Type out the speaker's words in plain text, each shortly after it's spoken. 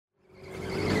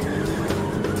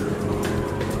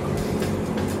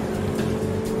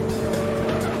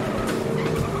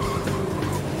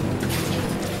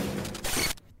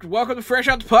welcome to Fresh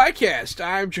Out the Podcast.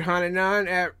 I'm Jahan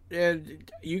Anan,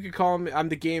 and you can call me, I'm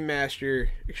the Game Master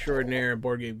Extraordinaire and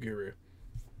Board Game Guru.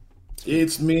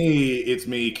 It's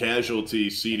me, Casualty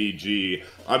CDG.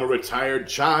 I'm a retired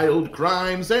child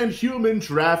crimes and human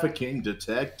trafficking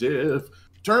detective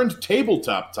turned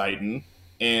tabletop titan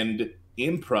and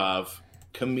improv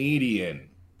comedian.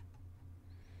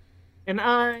 And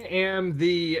I am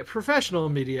the professional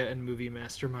media and movie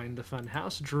mastermind, the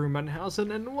Funhouse, Drew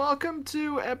Munhausen, and welcome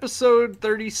to episode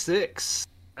 36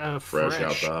 of Fresh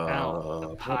Out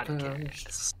the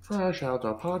Podcast. Fresh Out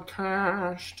the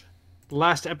Podcast.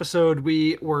 Last episode,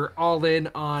 we were all in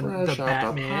on Fresh the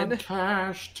Out Batman, the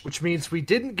Podcast. which means we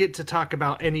didn't get to talk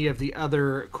about any of the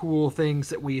other cool things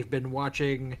that we've been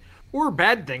watching, or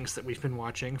bad things that we've been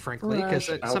watching, frankly, because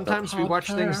sometimes we watch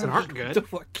things that aren't good. The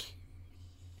fuck?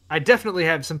 I definitely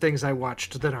have some things I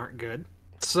watched that aren't good.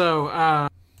 So,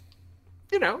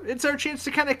 it's our chance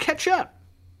to kind of catch up.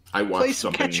 I Play watched some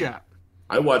something. catch up.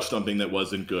 I watched something that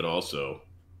wasn't good. Also,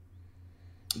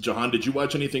 Jahan, did you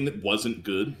watch anything that wasn't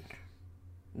good?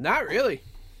 Not really.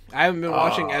 I haven't been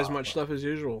watching as much stuff as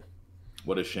usual.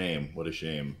 What a shame. What a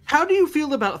shame. How do you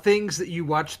feel about things that you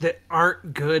watch that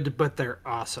aren't good, but they're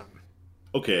awesome?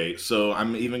 Okay, so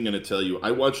I'm even going to tell you,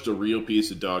 I watched a real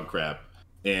piece of dog crap,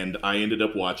 and I ended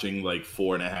up watching like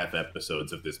 4.5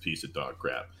 episodes of this piece of dog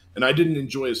crap, and I didn't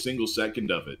enjoy a single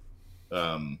second of it.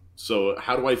 So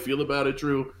how do I feel about it,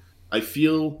 Drew? I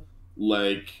feel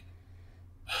like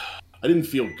I didn't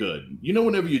feel good. You know,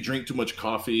 whenever you drink too much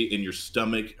coffee and your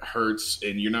stomach hurts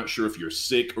and you're not sure if you're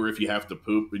sick or if you have to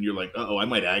poop, and you're like, uh-oh, I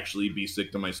might actually be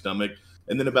sick to my stomach.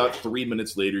 And then about 3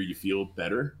 minutes later, you feel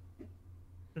better.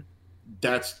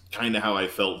 That's kind of how I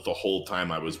felt the whole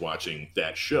time I was watching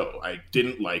that show. I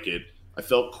didn't like it. I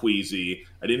felt queasy.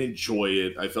 I didn't enjoy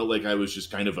it. I felt like I was just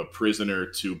kind of a prisoner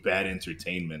to bad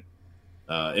entertainment.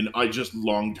 And I just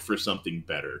longed for something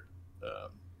better.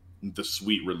 The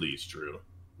sweet release, Drew.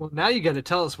 Well, now you got to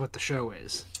tell us what the show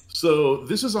is. So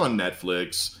this is on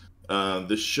Netflix.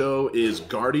 The show is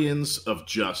Guardians of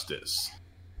Justice.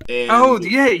 And Oh,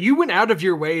 yeah, you went out of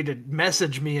your way to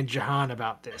message me and Jahan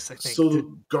about this, I think.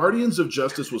 So Guardians of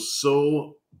Justice was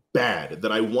so bad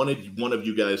that I wanted one of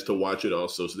you guys to watch it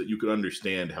also so that you could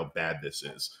understand how bad this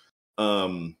is.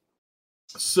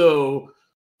 So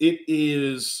it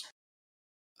is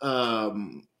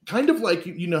kind of like,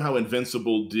 you know how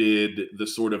Invincible did the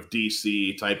sort of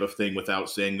DC type of thing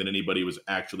without saying that anybody was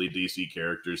actually DC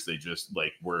characters. They just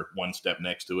like were one step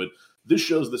next to it. This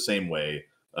show's the same way.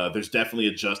 There's definitely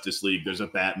a Justice League. There's a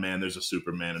Batman. There's a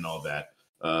Superman and all that.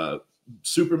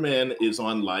 Superman is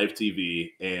on live TV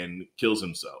and kills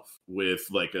himself with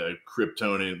like a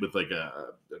kryptonite, with like a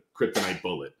kryptonite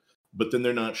bullet. But then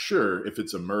they're not sure if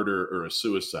it's a murder or a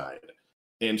suicide.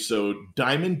 And so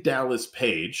Diamond Dallas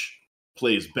Page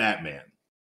plays Batman.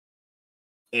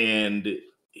 And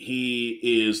he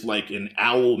is like an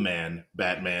owl man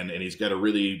Batman, and he's got a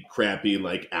really crappy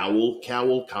like owl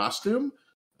cowl costume.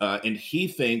 And he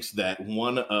thinks that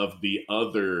one of the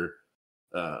other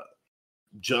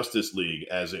Justice League,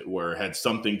 as it were, had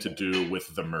something to do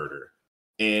with the murder.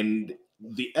 And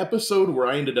the episode where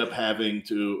I ended up having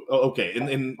to...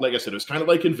 and like I said, it was kind of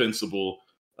like Invincible.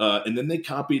 And then they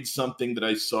copied something that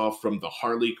I saw from the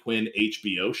Harley Quinn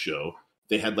HBO show.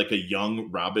 They had like a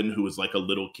young Robin who was like a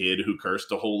little kid who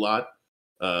cursed a whole lot.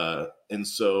 And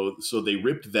so they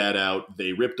ripped that out.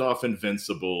 They ripped off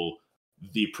Invincible.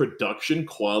 The production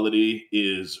quality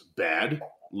is bad.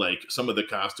 Like some of the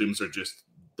costumes are just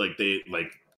like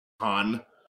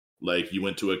like you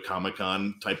went to a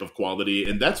Comic-Con type of quality.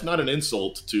 And that's not an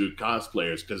insult to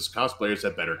cosplayers, because cosplayers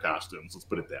have better costumes. Let's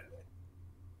put it that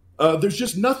way. There's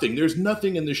just nothing. There's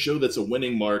nothing in the show that's a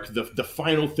winning mark. The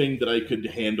final thing that I could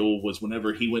handle was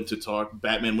whenever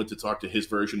Batman went to talk to his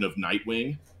version of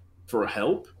Nightwing for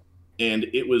help. And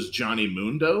it was Johnny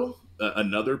Mundo,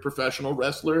 another professional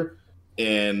wrestler.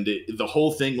 And the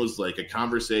whole thing was like a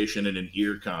conversation and an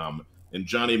ear comm. And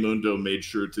Johnny Mundo made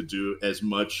sure to do as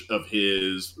much of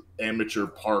his amateur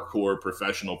parkour,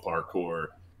 professional parkour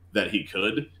that he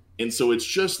could. And so it's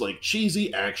just like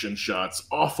cheesy action shots,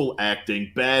 awful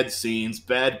acting, bad scenes,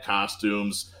 bad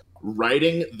costumes,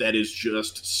 writing that is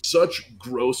just such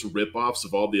gross ripoffs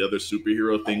of all the other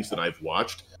superhero things that I've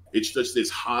watched. It's just this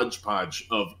hodgepodge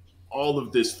of all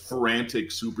of this frantic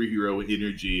superhero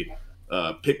energy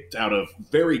picked out of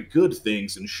very good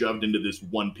things and shoved into this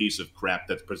one piece of crap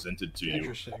that's presented to you.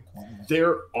 Interesting.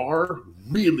 There are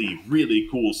really, really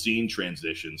cool scene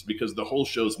transitions because the whole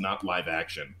show's not live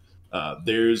action.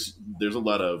 There's a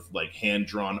lot of like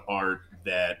hand-drawn art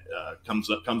that comes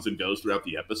and goes throughout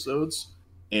the episodes.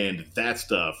 and that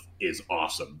stuff is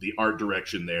awesome. The art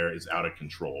direction there is out of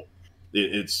control.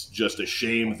 It's just a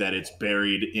shame that it's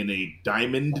buried in a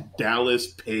Diamond Dallas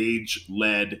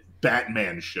Page-led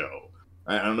Batman show.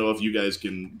 I don't know if you guys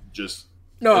can just...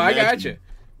 No, I got you.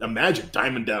 Imagine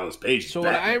Diamond Dallas Page. So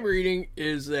Batman. what I'm reading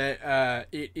is that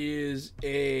it is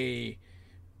a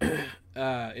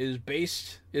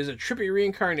is a trippy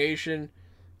reincarnation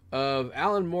of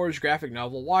Alan Moore's graphic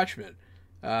novel Watchmen,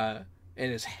 and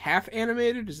is half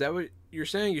animated. Is that what you're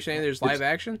saying? You're saying there's live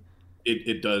action?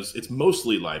 It does. It's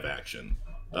mostly live action,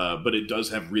 but it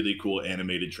does have really cool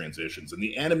animated transitions, and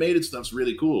the animated stuff's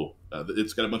really cool.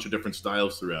 It's got a bunch of different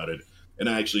styles throughout it, and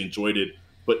I actually enjoyed it.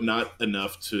 But not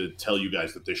enough to tell you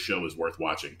guys that this show is worth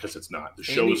watching, because it's not. The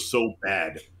show is so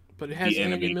bad. But it has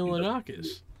Andy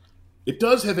Milonakis. It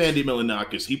does have Andy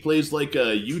Milonakis. He plays like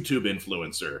a YouTube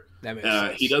influencer. That makes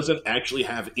sense. He doesn't actually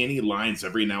have any lines.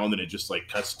 Every now and then it just like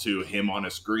cuts to him on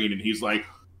a screen, and he's like,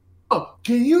 "Oh,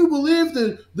 can you believe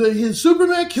that his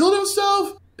Superman killed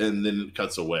himself?" And then it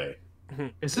cuts away.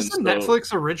 Is this a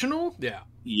Netflix original? Yeah.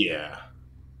 Yeah.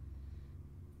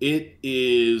 It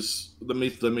is. Let me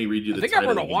read you the title. I think I'm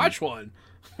going to watch one.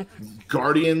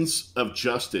 Guardians of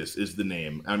Justice is the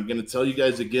name. I'm going to tell you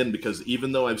guys again, because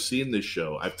even though I've seen this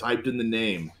show, I've typed in the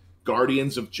name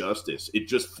Guardians of Justice. It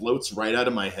just floats right out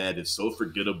of my head. It's so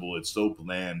forgettable. It's so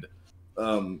bland.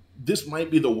 This might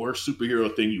be the worst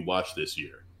superhero thing you watch this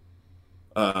year.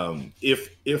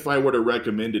 If I were to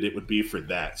recommend it, it would be for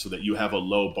that, so that you have a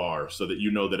low bar, so that you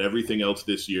know that everything else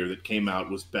this year that came out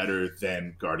was better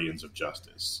than Guardians of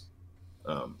Justice.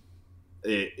 I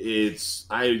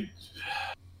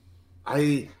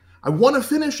want to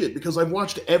finish it because I've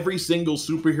watched every single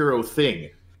superhero thing,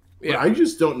 but I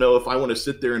just don't know if I want to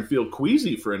sit there and feel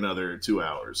queasy for another 2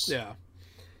 hours. Yeah.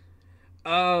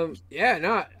 I've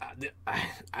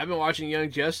been watching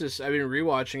Young Justice. I've been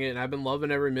rewatching it, and I've been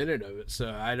loving every minute of it. So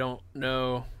I don't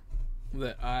know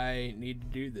that I need to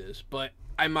do this, but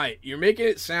I might. You're making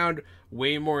it sound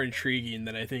way more intriguing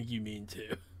than I think you mean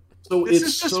to. So this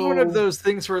is just one of those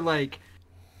things where, like,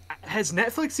 has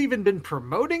Netflix even been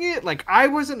promoting it? Like, I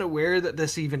wasn't aware that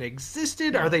this even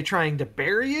existed. Are they trying to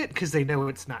bury it because they know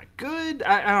it's not good?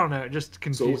 I don't know. It just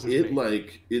confuses me. So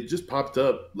it just popped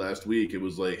up last week. It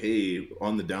was like, hey,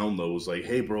 on the down low, it was like,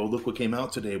 hey, bro, look what came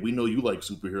out today. We know you like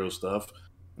superhero stuff.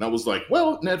 And I was like,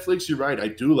 well, Netflix, you're right. I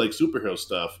do like superhero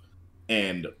stuff.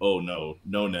 And, oh, no,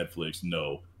 Netflix,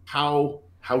 no. How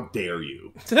dare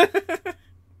you?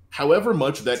 However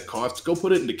much that costs, go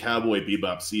put it into Cowboy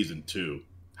Bebop Season 2.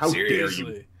 How Seriously?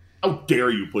 dare you? How dare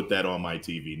you put that on my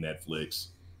TV, Netflix?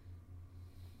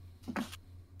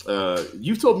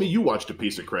 You told me you watched a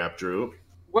piece of crap, Drew.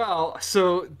 Well,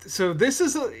 so this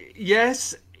is a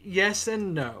yes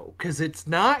and no, because it's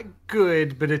not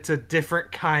good, but it's a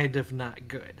different kind of not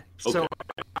good. Okay. So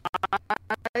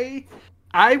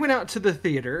I went out to the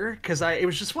theater because it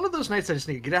was just one of those nights I just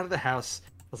need to get out of the house.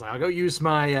 I was like, I'll go use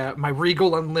my my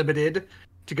Regal Unlimited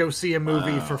to go see a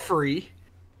movie for free.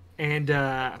 And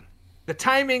the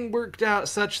timing worked out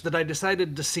such that I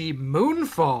decided to see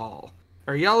Moonfall.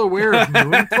 Are y'all aware of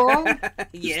Moonfall?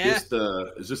 Yeah. Is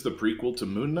this the prequel to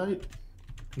Moon Knight?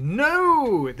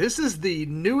 No! This is the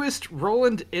newest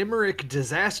Roland Emmerich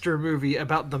disaster movie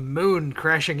about the moon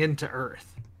crashing into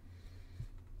Earth.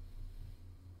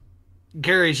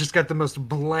 Gary's just got the most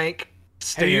blank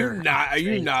stare. Are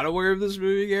you not aware of this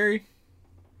movie, Gary?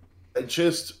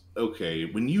 Okay,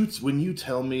 when you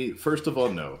tell me, first of all,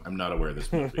 no, I'm not aware of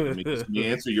this movie. Let me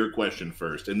answer your question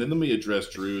first, and then let me address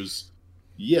Drew's.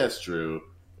 Yes, Drew,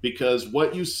 because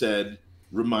what you said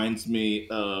reminds me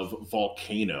of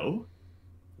Volcano,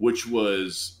 which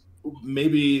was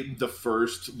maybe the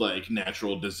first like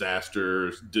natural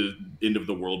disaster end of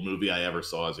the world movie I ever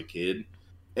saw as a kid.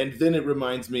 And then it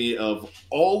reminds me of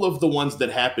all of the ones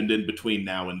that happened in between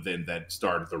now and then that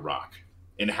starred The Rock.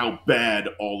 And how bad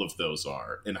all of those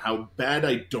are, and how bad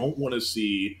I don't want to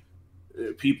see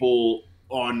people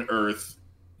on Earth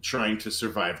trying to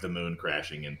survive the moon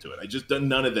crashing into it. I just done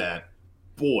none of that.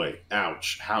 Boy,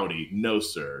 ouch, howdy, no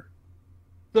sir.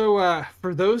 So,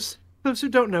 for those who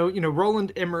don't know,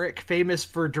 Roland Emmerich, famous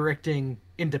for directing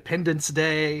Independence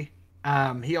Day.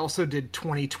 He also did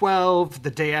 2012, The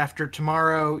Day After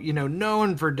Tomorrow.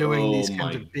 Known for doing these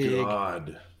kinds of big.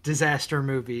 God. Disaster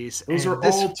movies. Those are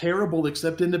all terrible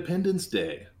except Independence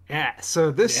Day. Yeah,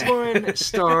 so this one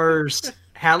stars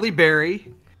Halle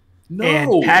Berry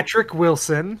and Patrick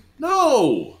Wilson.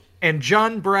 No! And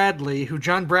John Bradley, who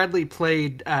John Bradley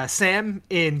played Sam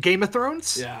in Game of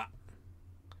Thrones. Yeah.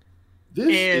 This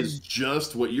is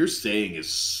just what you're saying is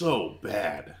so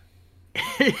bad.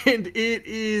 And it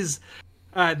is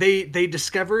They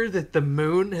discover that the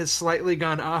moon has slightly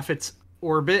gone off its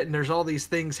orbit, and there's all these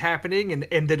things happening,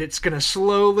 and that it's going to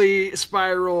slowly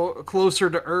spiral closer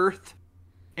to Earth.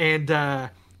 And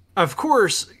of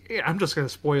course, I'm just going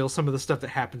to spoil some of the stuff that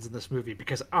happens in this movie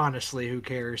because honestly, who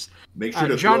cares? Make sure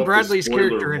to John throw Bradley's up the spoiler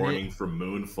character in warning it. for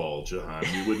Moonfall, Jahan.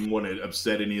 You wouldn't want to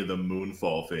upset any of the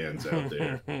Moonfall fans out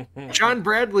there. John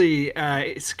Bradley,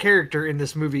 his character in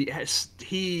this movie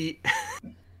he.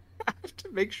 I have to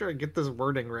make sure I get this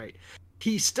wording right.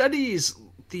 He studies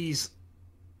these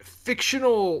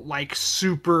fictional, like,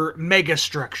 super mega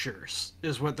structures,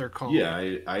 is what they're called.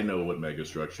 Yeah, I know what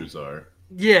megastructures are.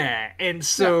 Yeah, and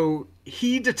so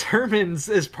he determines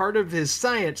as part of his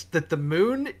science that the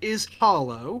moon is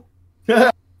hollow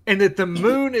and that the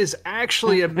moon is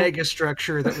actually a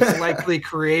megastructure that was likely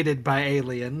created by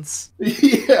aliens.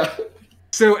 Yeah.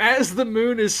 So as the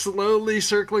moon is slowly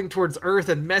circling towards Earth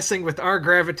and messing with our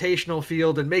gravitational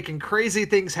field and making crazy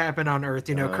things happen on Earth,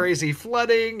 crazy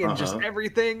flooding and just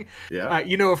everything. Yeah.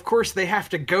 Of course they have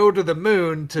to go to the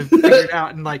moon to figure it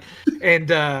out. And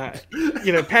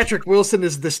Patrick Wilson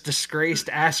is this disgraced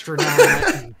astronaut.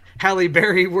 And Halle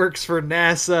Berry works for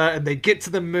NASA, and they get to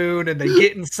the moon and they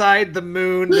get inside the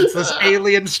moon. It's this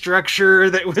alien structure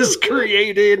that was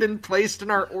created and placed in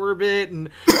our orbit. And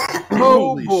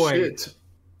Holy boy. Shit.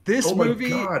 This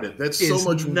movie, my God, that's so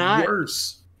much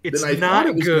worse than I thought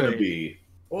it was going to be.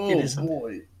 Oh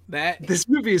boy, this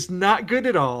movie is not good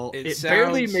at all. It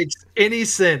barely makes any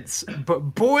sense.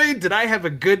 But boy, did I have a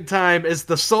good time as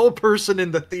the sole person in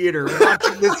the theater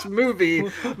watching this movie,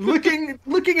 looking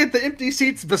at the empty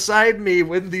seats beside me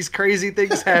when these crazy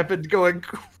things happened, going,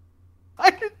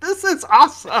 "This is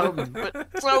awesome, but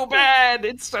so bad.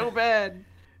 It's so bad."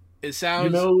 It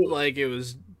sounds like it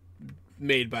was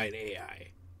made by an AI.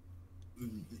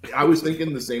 I was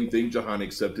thinking the same thing, Jahan,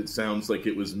 except it sounds like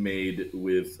it was made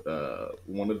with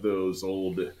one of those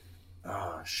old,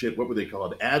 what were they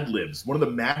called? Ad-libs. One of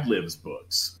the Mad Libs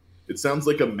books. It sounds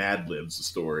like a Mad Libs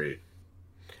story.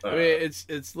 I mean,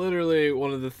 it's literally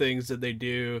one of the things that they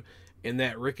do in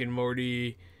that Rick and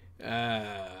Morty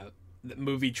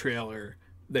movie trailer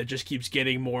that just keeps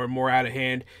getting more and more out of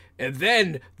hand. And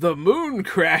then the moon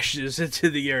crashes into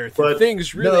the Earth. But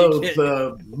things really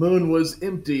the moon was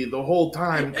empty the whole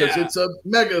time because it's a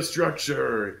mega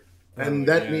structure. And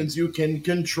that means you can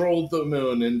control the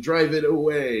moon and drive it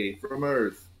away from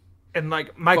Earth. And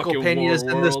Michael Peña's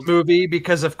in this movie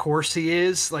because of course he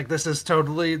is. This is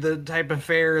totally the type of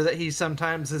fare that he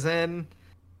sometimes is in.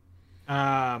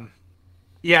 Yeah,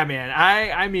 man.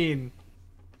 I mean,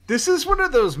 this is one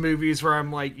of those movies where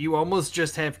I'm like, you almost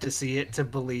just have to see it to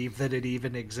believe that it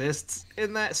even exists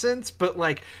in that sense. But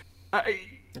I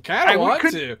kind of want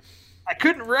to. I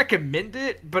couldn't recommend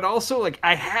it, but also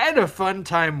I had a fun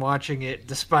time watching it,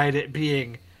 despite it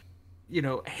being,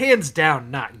 hands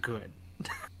down not good.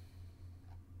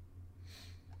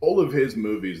 All of his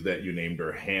movies that you named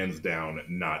are hands down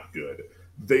not good.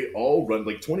 They all run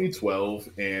 2012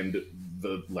 and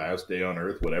The Last Day on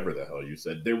Earth, whatever the hell you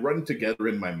said. They run together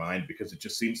in my mind because it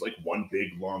just seems like one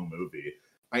big long movie.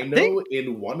 I know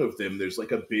in one of them there's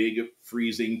a big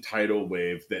freezing tidal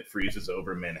wave that freezes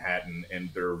over Manhattan, and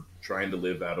they're trying to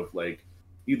live out of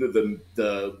either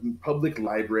the public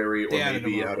library or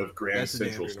maybe out of Grand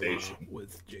Central Station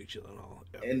with Jake Gyllenhaal.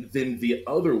 Yeah. And then the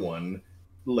other one,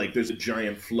 there's a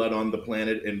giant flood on the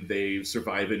planet and they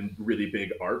survive in really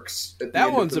big arcs.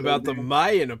 That one's about the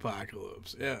Mayan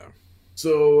apocalypse. Yeah.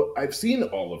 So I've seen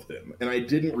all of them, and I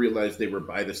didn't realize they were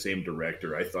by the same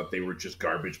director. I thought they were just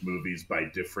garbage movies by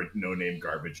different no-name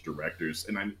garbage directors,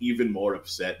 and I'm even more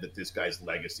upset that this guy's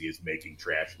legacy is making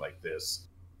trash like this.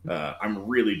 I'm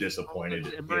really disappointed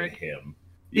in him.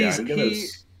 Yeah, I'm gonna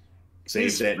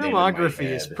save that name in my filmography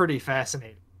head. is pretty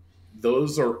fascinating.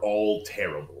 Those are all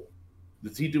terrible.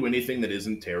 Does he do anything that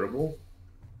isn't terrible?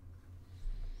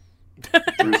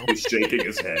 Bruce is shaking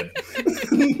his head.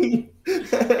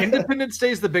 Independence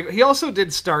Day is the big. He also did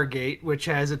Stargate, which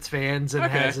has its fans and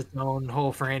has its own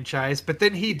whole franchise. But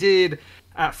then he did,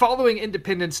 following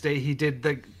Independence Day, he did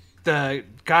the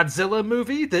Godzilla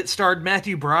movie that starred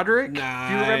Matthew Broderick. Nice.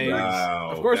 Do you remember?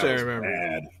 Wow, of course, I remember.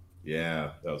 remember. Bad.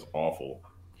 Yeah, that was awful.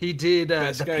 He did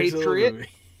The Patriot. Movie.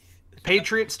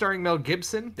 Patriot starring Mel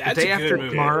Gibson. That's The Day a good After movie.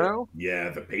 Tomorrow. Yeah,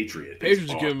 The Patriot.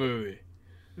 Patriot's a good movie.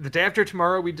 The Day After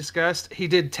Tomorrow we discussed. He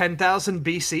did 10,000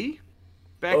 BC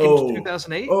back in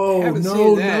 2008.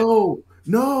 Oh,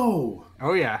 no.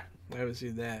 Oh, yeah. I haven't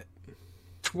seen that.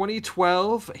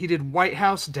 2012, he did White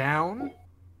House Down.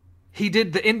 He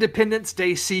did the Independence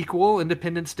Day sequel,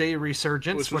 Independence Day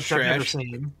Resurgence, which I've never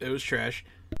seen. It was trash.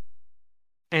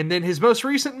 And then his most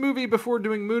recent movie before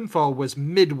doing Moonfall was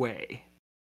Midway.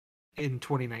 in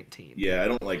 2019. Yeah, I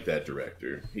don't like that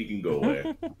director. He can go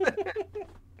away.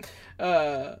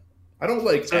 Uh, I don't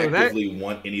actively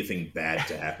want anything bad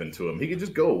to happen to him. He can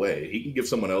just go away. He can give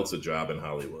someone else a job in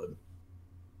Hollywood.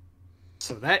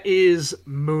 So that is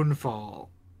Moonfall.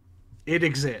 It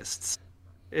exists.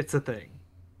 It's a thing.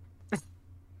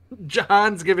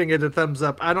 Jahan's giving it a thumbs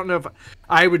up. I don't know if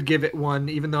I would give it one,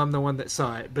 even though I'm the one that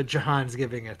saw it, but Jahan's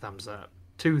giving it a thumbs up.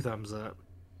 2 thumbs up.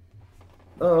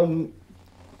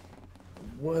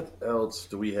 What else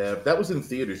do we have? That was in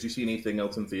theaters. Do you see anything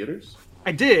else in theaters?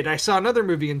 I did. I saw another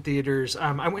movie in theaters.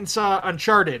 I went and saw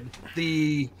Uncharted,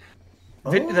 the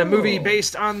movie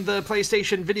based on the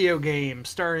PlayStation video game,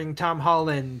 starring Tom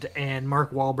Holland and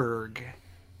Mark Wahlberg.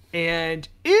 And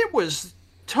it was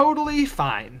totally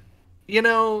fine. You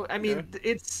know, I mean,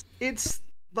 it's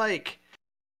like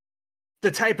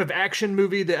the type of action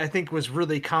movie that I think was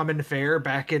really common fare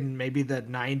back in maybe the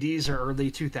 90s or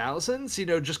early 2000s, you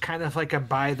know, just kind of like a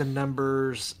by the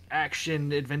numbers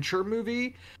action adventure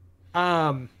movie.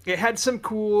 It had some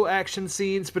cool action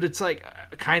scenes, but it's like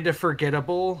kind of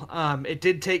forgettable. It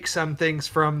did take some things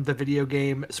from the video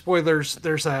game. Spoilers,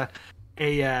 there's a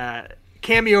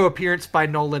cameo appearance by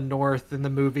Nolan North in the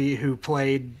movie, who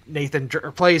plays Nathan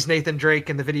Drake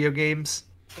in the video games.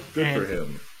 Good for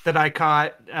him. That I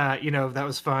caught, that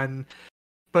was fun.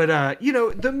 But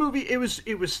the movie, it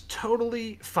was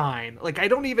totally fine. Like, I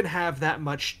don't even have that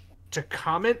much to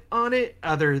comment on it,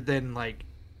 other than like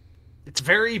it's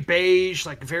very beige,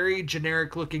 like very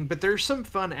generic looking, but there's some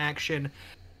fun action.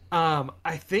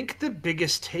 I think the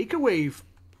biggest takeaway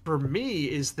for me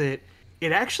is that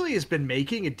it actually has been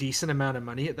making a decent amount of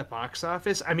money at the box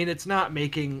office. I mean, it's not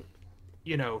making,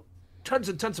 tons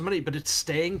and tons of money, but it's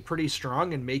staying pretty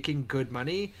strong and making good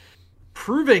money,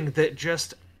 proving that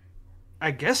just, I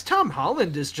guess Tom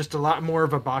Holland is just a lot more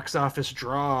of a box office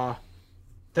draw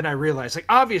than I realized. Like,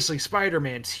 obviously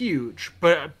Spider-Man's huge,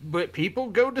 but people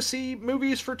go to see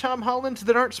movies for Tom Holland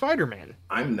that aren't Spider-Man.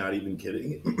 I'm not even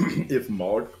kidding. If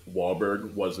Mark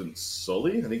Wahlberg wasn't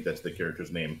Sully, I think that's the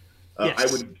character's name,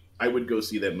 yes. I would go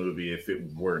see that movie if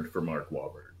it weren't for Mark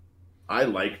Wahlberg. I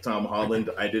like Tom Holland.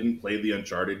 I didn't play the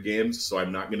Uncharted games, so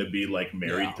I'm not going to be like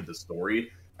married to the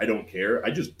story. I don't care.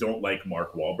 I just don't like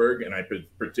Mark Wahlberg, and I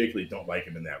particularly don't like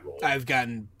him in that role. I've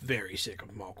gotten very sick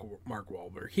of Mark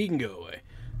Wahlberg. He can go away.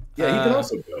 Yeah, he can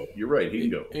also go. You're right. He can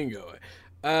go. He can go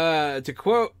away. To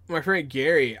quote my friend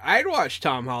Gary, I'd watch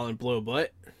Tom Holland blow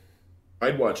butt.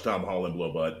 I'd watch Tom Holland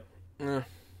blow butt.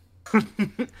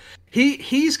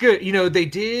 He's good. They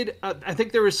did. I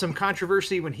think there was some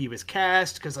controversy when he was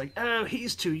cast because, like, oh,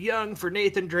 he's too young for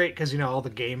Nathan Drake, because all the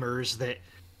gamers that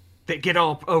get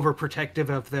all overprotective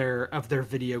of their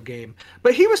video game.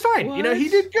 But he was fine. What? He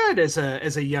did good as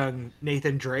a young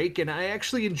Nathan Drake, and I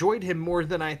actually enjoyed him more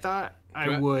than I thought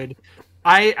I would.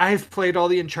 I've played all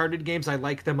the Uncharted games. I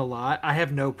like them a lot. I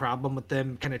have no problem with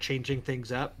them kind of changing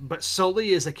things up. But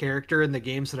Sully is a character in the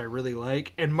games that I really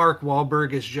like, and Mark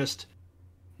Wahlberg is just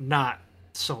not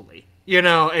Sully.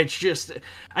 It's just,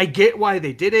 I get why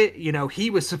they did it. He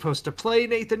was supposed to play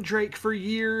Nathan Drake for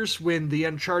years when the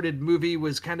Uncharted movie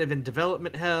was kind of in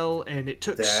development hell, and it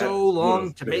took so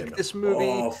long to make this movie.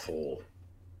 Awful.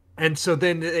 And so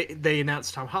then they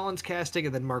announced Tom Holland's casting,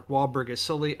 and then Mark Wahlberg as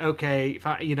Sully. Okay,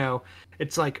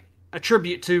 it's like a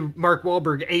tribute to Mark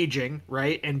Wahlberg aging,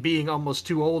 right, and being almost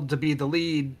too old to be the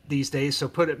lead these days.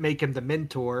 So make him the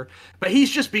mentor, but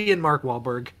he's just being Mark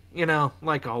Wahlberg,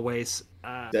 like always.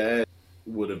 That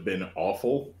would have been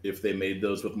awful if they made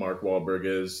those with Mark Wahlberg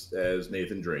as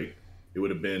Nathan Drake. It would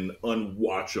have been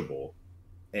unwatchable.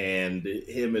 And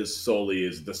him as Sully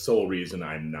is the sole reason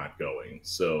I'm not going.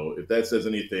 So if that says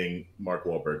anything, Mark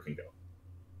Wahlberg can go.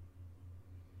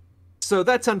 So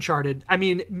that's Uncharted. I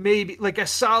mean, maybe like a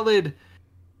solid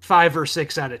 5 or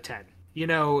 6 out of 10.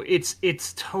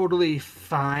 It's totally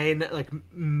fine, like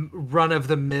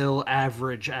run-of-the-mill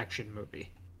average action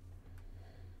movie.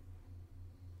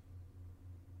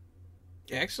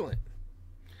 Excellent.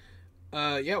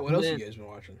 What else have you guys been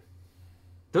watching?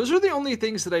 Those are the only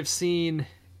things that I've seen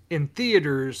in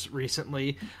theaters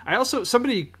recently.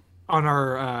 Somebody on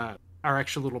our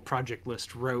actual little project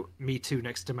list wrote Me Too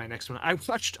next to my next one. I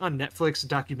watched on Netflix a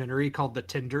documentary called The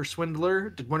Tinder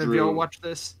Swindler. Did one of y'all watch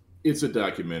this? It's a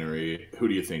documentary. Who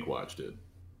do you think watched it?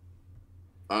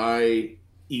 I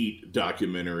eat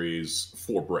documentaries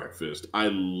for breakfast. I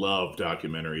love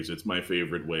documentaries. It's my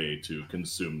favorite way to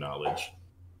consume knowledge.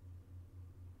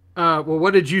 Well,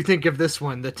 what did you think of this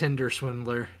one, The Tinder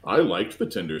Swindler? I liked The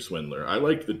Tinder Swindler. I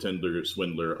liked The Tinder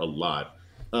Swindler a lot.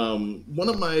 One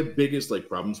of my biggest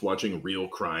problems watching real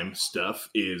crime stuff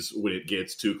is when it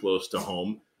gets too close to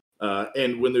home.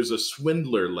 And when there's a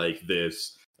swindler like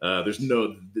this, There's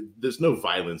no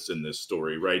violence in this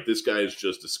story, right? This guy is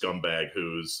just a scumbag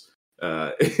who's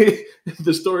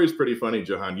the story is pretty funny,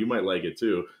 Johan. You might like it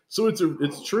too. So it's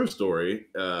a true story,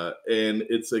 and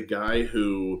it's a guy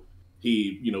who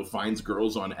he finds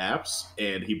girls on apps,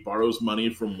 and he borrows money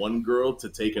from one girl to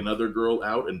take another girl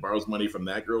out, and borrows money from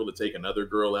that girl to take another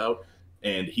girl out,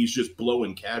 and he's just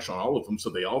blowing cash on all of them, so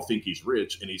they all think he's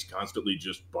rich, and he's constantly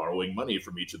just borrowing money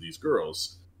from each of these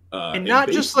girls. And not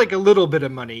just like a little bit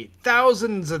of money,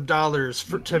 thousands of dollars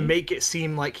to make it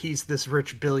seem like he's this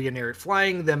rich billionaire,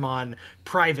 flying them on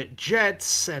private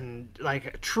jets and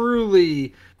like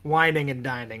truly wining and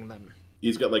dining them.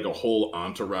 He's got like a whole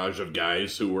entourage of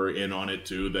guys who are in on it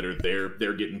too, that are there.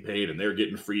 They're getting paid and they're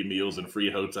getting free meals and free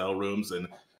hotel rooms. And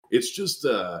it's just,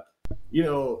 I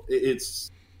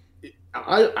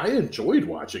enjoyed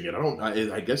watching it.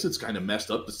 I guess it's kind of messed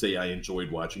up to say I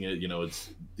enjoyed watching it. It's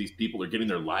these people are getting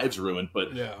their lives ruined,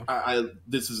 but yeah.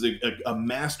 This is a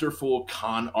masterful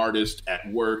con artist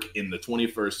at work in the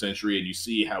 21st century, and you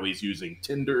see how he's using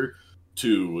Tinder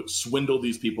to swindle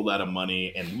these people out of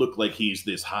money and look like he's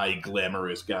this high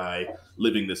glamorous guy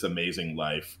living this amazing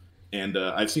life. And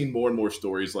I've seen more and more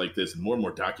stories like this and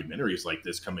more documentaries like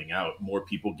this coming out, more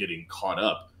people getting caught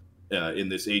up in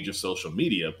this age of social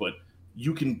media. But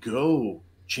you can go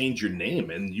change your name,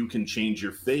 and you can change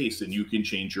your face, and you can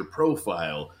change your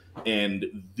profile.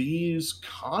 And these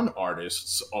con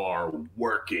artists are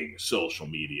working social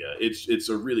media. It's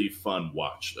a really fun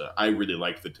watch. I really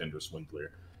liked the Tinder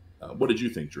Swindler. What did you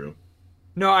think, Drew?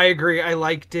 No, I agree. I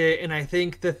liked it, and I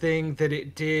think the thing that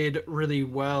it did really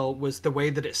well was the way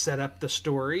that it set up the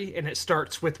story. And it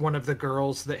starts with one of the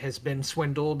girls that has been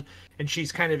swindled, and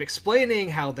she's kind of explaining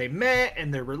how they met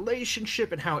and their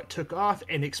relationship and how it took off,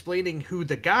 and explaining who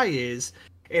the guy is.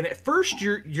 And at first,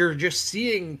 you're just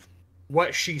seeing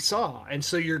what she saw, and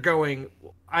so you're going,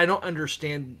 I don't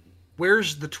understand.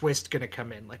 Where's the twist going to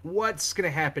come in? Like, what's going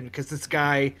to happen? Because this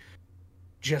guy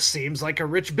just seems like a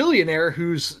rich billionaire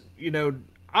who's,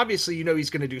 obviously,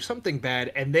 he's going to do something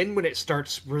bad. And then when it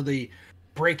starts really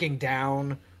breaking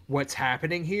down what's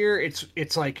happening here,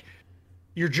 it's like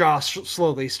your jaw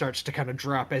slowly starts to kind of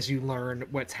drop as you learn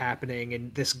what's happening.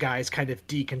 And this guy's kind of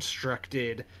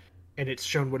deconstructed, and it's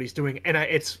shown what he's doing. And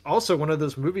it's also one of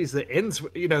those movies that ends,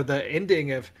 the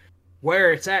ending of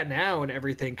where it's at now and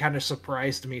everything kind of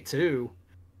surprised me too.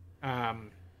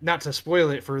 Not to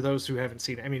spoil it for those who haven't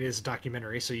seen it. I mean, it is a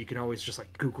documentary, so you can always just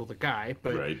like Google the guy.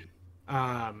 But, right.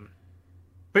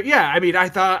 But yeah, I mean, I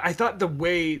thought the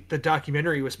way the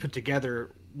documentary was put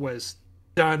together was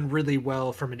done really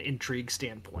well from an intrigue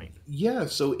standpoint. Yeah.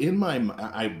 So in my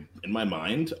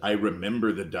mind, I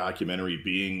remember the documentary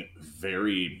being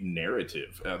very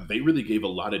narrative. They really gave a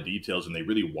lot of details, and they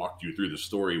really walked you through the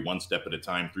story one step at a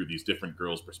time through these different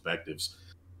girls' perspectives.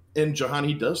 And Jahan,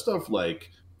 he does stuff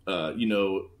like,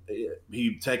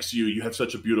 he texts you, you have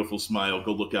such a beautiful smile,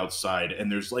 go look outside,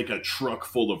 and there's like a truck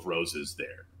full of roses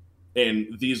there.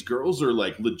 And these girls are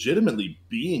like legitimately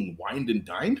being wined and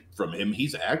dined from him.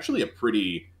 He's actually a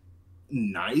pretty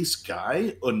nice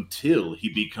guy until he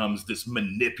becomes this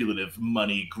manipulative,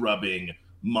 money-grubbing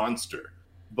monster.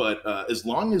 But as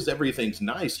long as everything's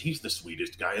nice, he's the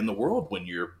sweetest guy in the world when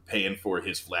you're paying for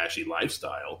his flashy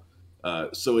lifestyle.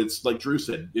 So it's like Drew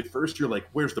said, at first you're like,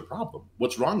 where's the problem?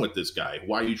 What's wrong with this guy?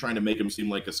 Why are you trying to make him seem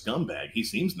like a scumbag? He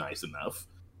seems nice enough.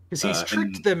 Because he's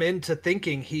tricked them into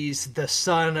thinking he's the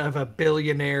son of a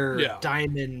billionaire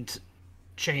diamond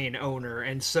chain owner.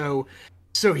 And so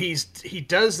he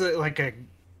does like a,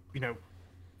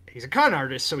 he's a con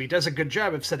artist. So he does a good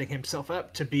job of setting himself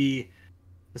up to be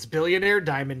this billionaire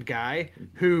diamond guy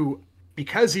who,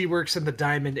 because he works in the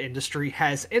diamond industry,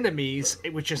 has enemies,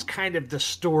 which is kind of the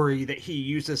story that he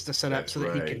uses to set up so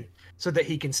that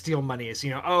he can steal money. Is,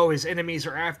 his enemies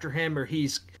are after him, or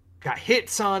he's got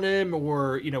hits on him,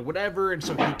 or whatever, and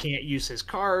so he can't use his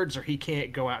cards, or he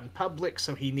can't go out in public,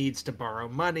 so he needs to borrow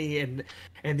money. And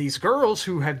these girls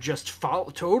who have just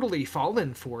totally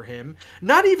fallen for him,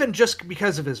 not even just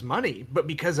because of his money, but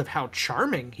because of how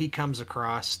charming he comes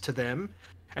across to them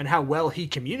and how well he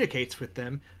communicates with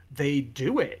them, they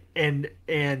do it. And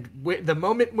the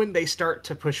moment when they start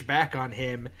to push back on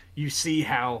him, you see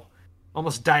how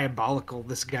almost diabolical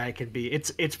this guy can be.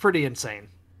 It's pretty insane.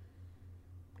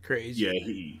 Crazy.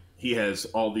 Yeah, he has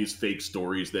all these fake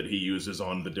stories that he uses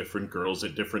on the different girls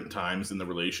at different times in the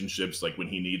relationships. Like when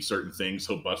he needs certain things,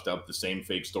 he'll bust out the same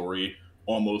fake story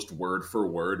almost word for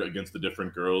word against the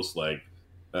different girls. Like,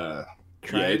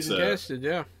 tested,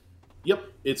 yeah. Yep,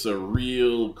 it's a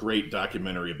real great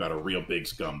documentary about a real big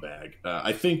scumbag.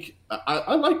 I think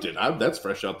I liked it. That's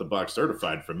fresh out the box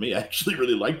certified from me. I actually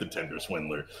really liked the Tinder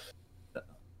Swindler.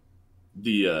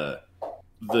 The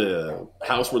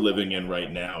house we're living in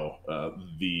right now,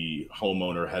 the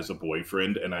homeowner has a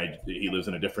boyfriend, and he lives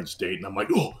in a different state, and I'm like,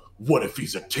 oh, what if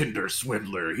he's a Tinder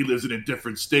swindler? He lives in a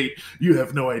different state. You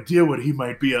have no idea what he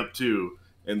might be up to.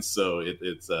 And so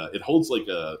it holds like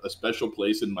a special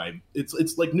place in my.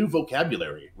 It's like new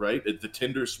vocabulary, right? The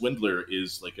Tinder swindler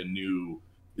is like a new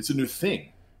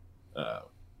thing.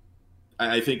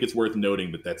 I think it's worth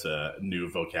noting that that's a new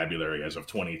vocabulary as of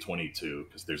 2022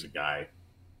 because there's a guy.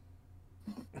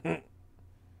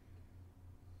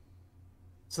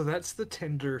 So that's the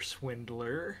Tinder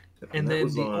swindler, and then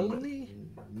the only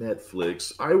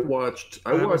Netflix. I watched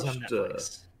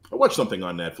something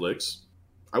on Netflix.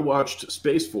 I watched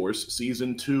Space Force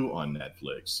Season 2 on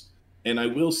Netflix. And I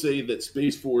will say that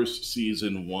Space Force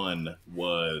Season 1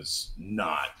 was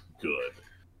not good.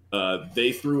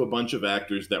 They threw a bunch of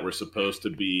actors that were supposed to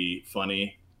be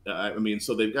funny.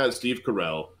 So they've got Steve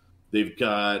Carell. They've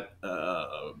got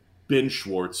Ben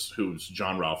Schwartz, who's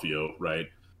John Ralphio, right?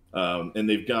 And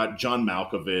they've got John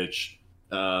Malkovich.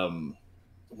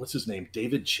 What's his name?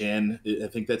 David Chen. I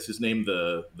think that's his name.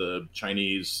 The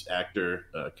Chinese actor,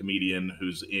 comedian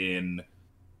who's in,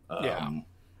 the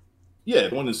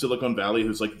one in Silicon Valley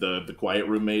who's like the quiet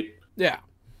roommate. Yeah.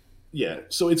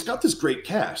 So it's got this great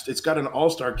cast. It's got an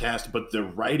all-star cast, but the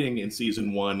writing in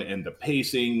season 1 and the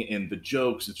pacing and the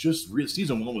jokes, it's just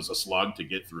season 1 was a slog to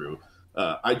get through.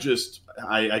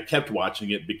 I kept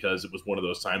watching it because it was one of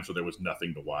those times where there was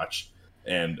nothing to watch,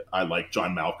 and I like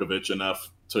John Malkovich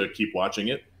enough to keep watching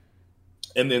it.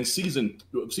 And then season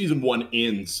 1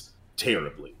 ends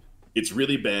terribly. It's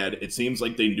really bad. It seems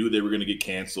like they knew they were going to get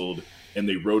canceled, and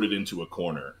they wrote it into a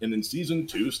corner. And then season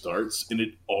 2 starts, and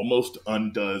it almost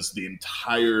undoes the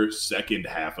entire second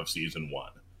half of season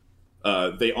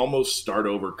 1. They almost start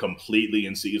over completely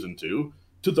in season 2,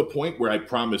 to the point where I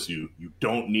promise you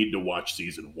don't need to watch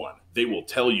season 1. They will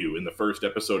tell you in the first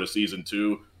episode of season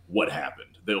 2 what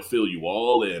happened. They'll fill you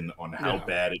all in on how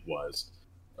bad it was.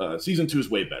 Season 2 is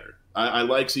way better. I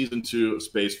like season 2 of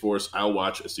Space Force. I'll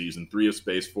watch a season 3 of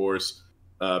Space Force.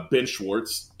 Ben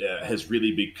Schwartz has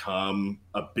really become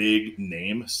a big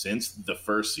name since the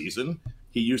first season.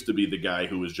 He used to be the guy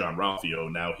who was John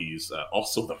Ralphio. Now he's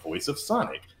also the voice of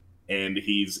Sonic. And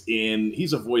he's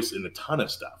a voice in a ton of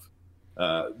stuff.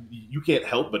 You can't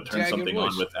help but turn something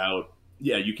on without...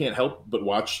 Yeah, you can't help but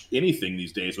watch anything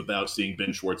these days without seeing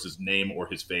Ben Schwartz's name or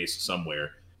his face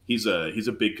somewhere. He's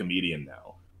a big comedian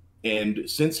now. And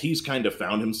since he's kind of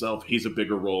found himself, he's a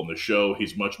bigger role in the show.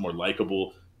 He's much more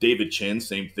likable. David Chen,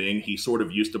 same thing. He sort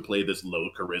of used to play this low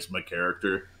charisma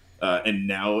character. And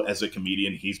now as a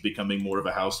comedian, he's becoming more of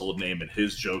a household name, and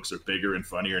his jokes are bigger and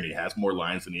funnier, and he has more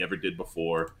lines than he ever did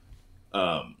before.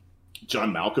 John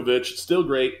Malkovich, still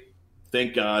great.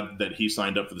 Thank God that he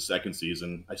signed up for the second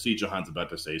season. I see Jahan's about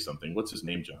to say something. What's his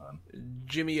name, Jahan?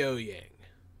 Jimmy O Yang.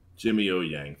 Jimmy O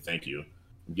Yang. Thank you.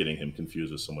 I'm getting him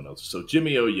confused with someone else. So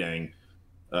Jimmy O Yang.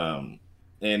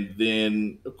 And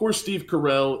then, of course, Steve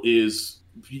Carell is,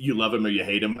 you love him or you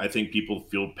hate him. I think people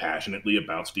feel passionately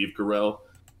about Steve Carell.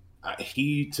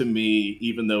 He, to me,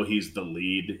 even though he's the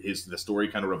lead, the story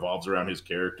kind of revolves around his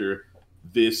character.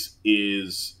 This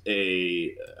is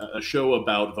a show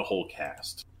about the whole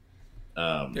cast.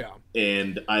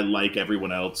 And I like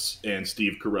everyone else, and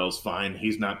Steve Carell's fine.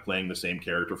 He's not playing the same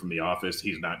character from The Office.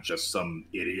 He's not just some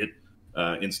idiot.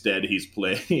 Instead, he's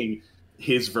playing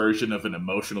his version of an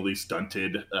emotionally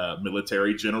stunted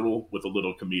military general with a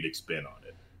little comedic spin on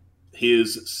it.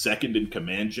 His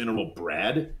second-in-command general,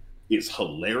 Brad, is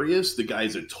hilarious. The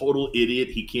guy's a total idiot.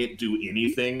 He can't do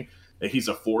anything. He's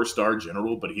a 4-star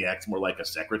general, but he acts more like a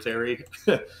secretary.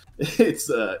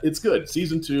 It's good.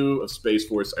 Season 2 of Space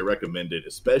Force, I recommend it,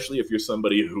 especially if you're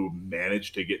somebody who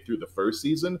managed to get through the first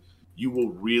season. You will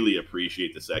really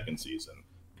appreciate the second season.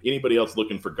 Anybody else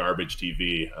looking for garbage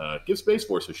TV, give Space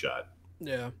Force a shot.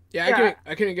 Yeah.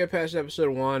 I couldn't get past episode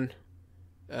 1.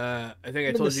 I think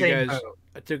I told you guys.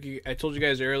 I told you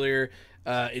guys earlier.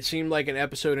 It seemed like an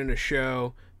episode in a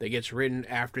show that gets written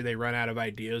after they run out of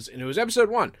ideas, and it was episode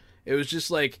 1. It was just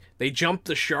like they jumped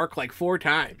the shark like 4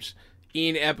 times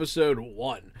in episode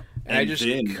 1, and I just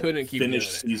couldn't keep doing it.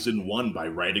 Finished season 1 by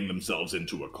writing themselves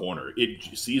into a corner.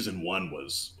 Season 1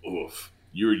 was oof.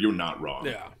 You're not wrong.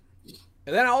 Yeah.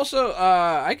 And then also,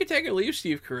 I could take or leave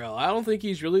Steve Carell. I don't think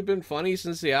he's really been funny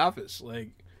since The Office. Like,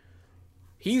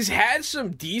 he's had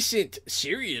some decent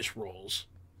serious roles,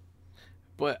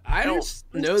 but I don't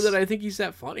know that I think he's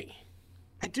that funny.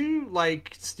 I do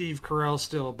like Steve Carell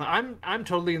still, but I'm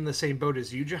totally in the same boat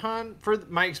as you, Jahan, for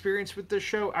my experience with this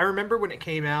show. I remember when it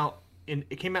came out,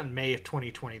 it came out in May of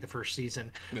 2020, the first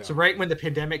season. Yeah. So right when the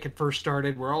pandemic had first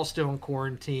started, we're all still in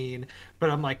quarantine. But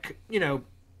I'm like,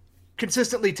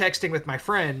 consistently texting with my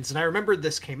friends, and I remembered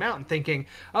this came out and thinking,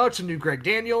 oh, it's a new Greg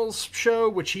Daniels show,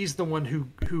 which he's the one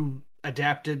who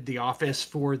adapted The Office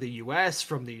for the US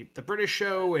from the British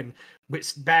show, and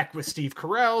back with Steve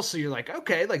Carell. So you're like,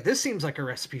 okay, like this seems like a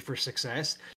recipe for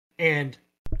success. And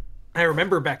I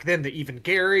remember back then that even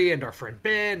Gary and our friend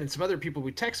Ben and some other people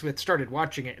we text with started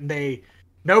watching it, and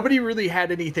nobody really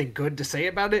had anything good to say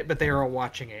about it, but they were all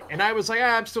watching it. And I was like,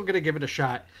 I'm still going to give it a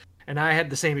shot. And I had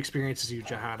the same experience as you,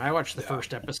 Jahan. I watched the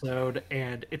first episode,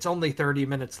 and it's only 30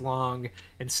 minutes long,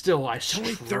 and still I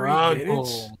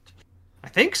struggled. I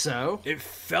think so. It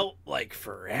felt like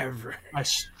forever. I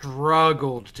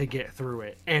struggled to get through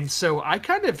it. And so I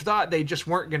kind of thought they just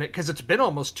weren't going to, because it's been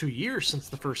almost 2 years since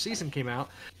the first season came out.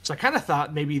 So I kind of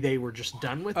thought maybe they were just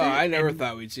done with it. I never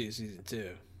thought we'd see a season 2.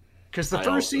 Because the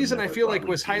first season, I feel like,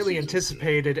 was highly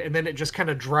anticipated, and then it just kind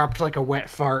of dropped like a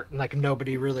wet fart, and like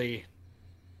nobody really...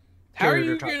 How are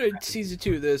you going to season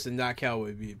 2 of this and not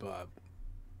Cowboy Bebop?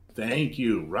 Thank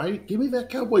you, right? Give me that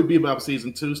Cowboy Bebop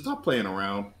season 2. Stop playing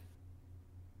around.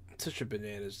 Such a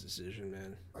bananas decision,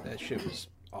 man. That shit was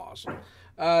awesome.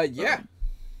 Yeah.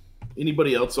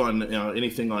 Anybody else on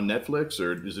anything on Netflix,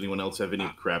 or does anyone else have any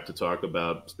crap to talk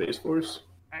about Space Force?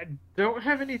 I don't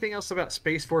have anything else about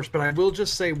Space Force, but I will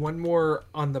just say one more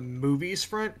on the movies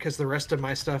front, because the rest of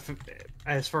my stuff,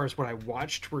 as far as what I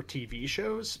watched, were TV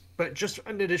shows. But just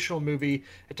an additional movie.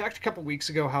 I talked a couple weeks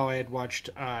ago how I had watched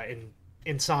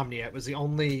Insomnia. It was the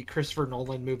only Christopher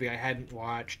Nolan movie I hadn't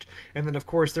watched. And then, of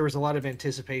course, there was a lot of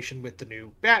anticipation with the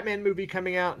new Batman movie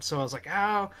coming out. So I was like,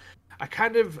 I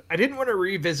didn't want to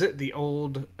revisit the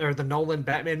Nolan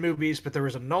Batman movies, but there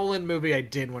was a Nolan movie I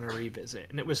did want to revisit,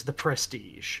 and it was The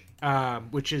Prestige,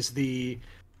 which is the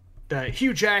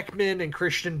Hugh Jackman and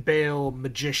Christian Bale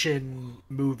magician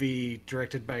movie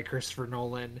directed by Christopher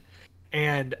Nolan.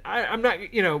 And I'm not,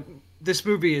 this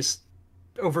movie is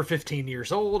over 15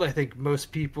 years old. I think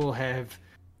most people have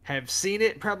seen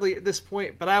it probably at this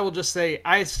point, but I will just say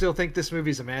I still think this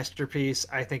movie is a masterpiece.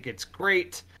 I think it's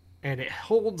great. And it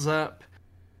holds up.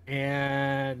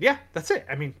 And yeah, that's it.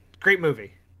 I mean, great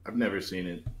movie. I've never seen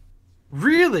it.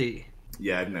 Really?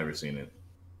 Yeah, I've never seen it.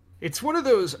 It's one of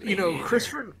those,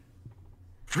 Christopher...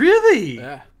 Really?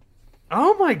 Yeah.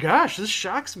 Oh my gosh, this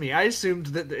shocks me. I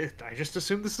just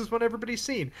assumed this is what everybody's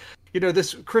seen.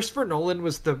 This Christopher Nolan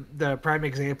was the prime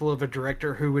example of a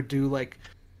director who would do like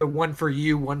the one for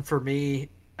you, one for me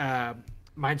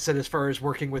mindset as far as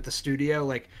working with the studio.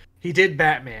 Like, he did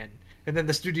Batman. And then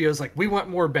the studio's like, we want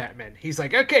more Batman. He's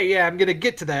like, okay, yeah, I'm going to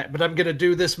get to that, but I'm going to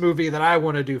do this movie that I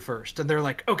want to do first. And they're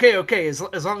like, okay, as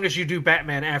long as you do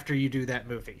Batman after you do that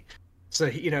movie. So,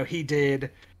 he did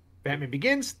Batman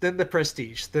Begins, then The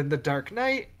Prestige, then The Dark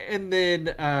Knight, and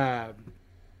then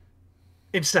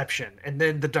Inception, and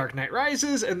then The Dark Knight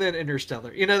Rises, and then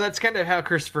Interstellar. That's kind of how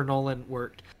Christopher Nolan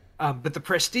worked. But The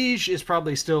Prestige is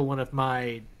probably still one of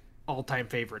my all-time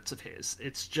favorites of his.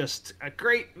 It's just a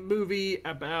great movie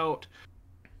about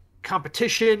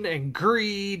competition and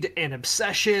greed and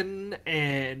obsession,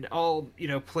 and all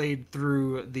played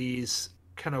through these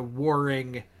kind of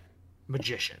warring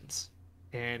magicians.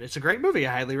 And it's a great movie.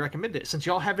 I highly recommend it. Since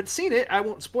y'all haven't seen it, I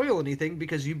won't spoil anything,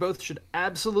 because you both should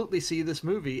absolutely see this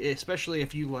movie, especially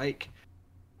if you like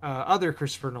other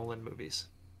Christopher Nolan movies.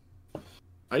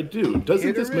 I do.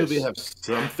 Doesn't this movie have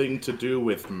something to do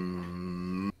with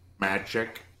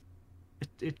magic?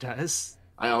 It does.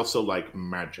 I also like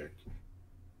magic.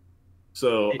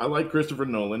 So I like Christopher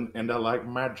Nolan, and I like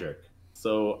magic.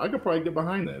 So I could probably get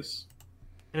behind this.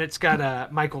 And it's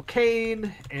got Michael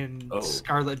Caine and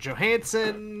Scarlett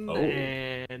Johansson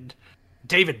and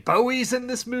David Bowie's in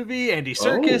this movie. Andy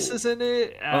Serkis is in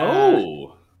it.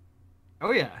 Oh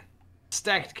yeah,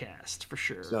 stacked cast for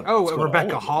sure.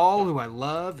 Rebecca Hall, who I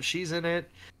love, she's in it.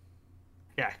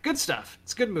 Yeah, good stuff.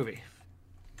 It's a good movie.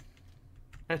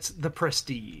 That's The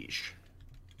Prestige.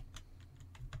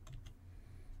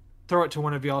 Throw it to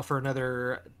one of y'all for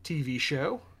another TV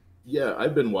show. Yeah,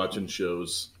 I've been watching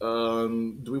shows.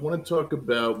 Do we want to talk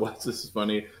about this is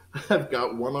funny. I've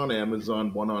got one on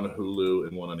Amazon, one on Hulu,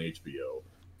 and one on HBO.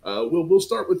 We'll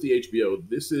start with the HBO.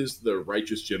 This is The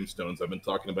Righteous Gemstones. I've been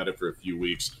talking about it for a few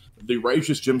weeks. The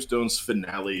Righteous Gemstones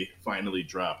finale finally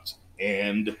dropped.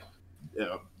 And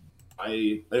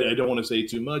I don't want to say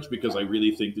too much, because I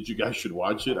really think that you guys should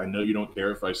watch it. I know you don't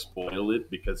care if I spoil it,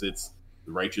 because it's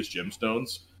The Righteous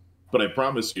Gemstones. But I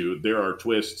promise you, there are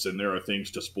twists and there are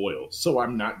things to spoil. So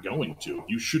I'm not going to.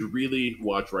 You should really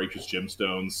watch Righteous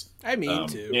Gemstones. I mean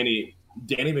to.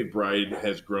 Danny McBride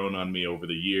has grown on me over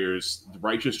the years.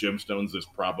 Righteous Gemstones is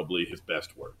probably his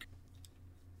best work.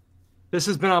 This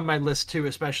has been on my list too,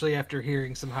 especially after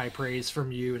hearing some high praise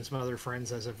from you and some other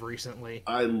friends as of recently.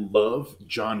 I love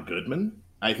John Goodman.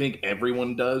 I think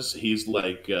everyone does. He's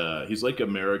like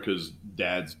America's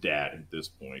dad's dad at this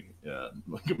point,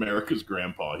 like America's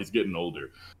grandpa. He's getting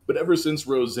older, but ever since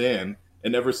Roseanne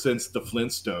and ever since the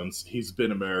Flintstones, he's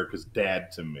been America's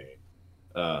dad to me.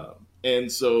 And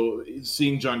so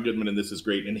seeing John Goodman in this is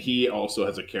great, and he also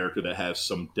has a character that has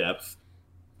some depth.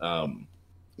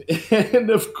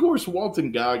 And of course,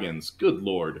 Walton Goggins. Good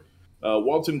Lord.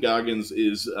 Walton Goggins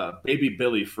is baby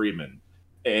Billy Freeman.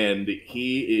 And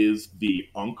he is the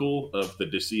uncle of the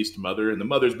deceased mother. And the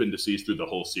mother's been deceased through the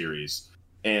whole series.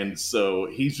 And so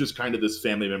he's just kind of this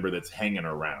family member that's hanging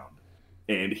around.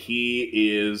 And he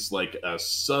is like a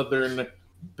Southern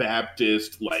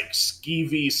Baptist, like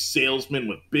skeevy salesman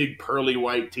with big pearly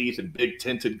white teeth and big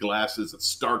tinted glasses and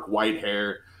stark white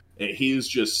hair. And he's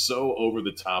just so over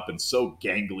the top and so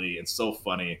gangly and so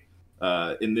funny.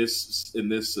 In this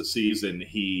season,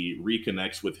 he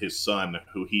reconnects with his son,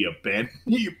 who he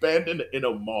abandoned in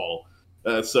a mall.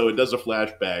 So it does a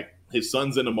flashback. His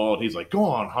son's in a mall, and he's like, "Go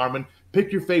on, Harmon,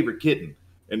 pick your favorite kitten."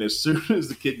 And as soon as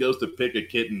the kid goes to pick a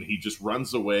kitten, he just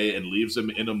runs away and leaves him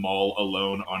in a mall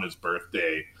alone on his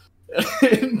birthday.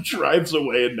 And drives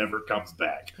away and never comes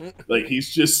back. Like, he's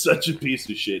just such a piece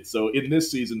of shit. So in this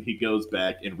season, he goes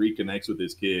back and reconnects with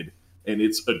his kid, and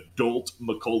it's adult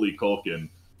Macaulay Culkin,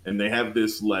 and they have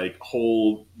this like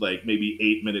whole like maybe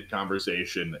 8-minute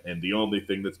conversation, and the only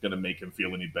thing that's going to make him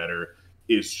feel any better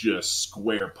is just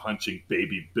square punching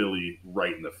baby Billy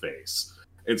right in the face.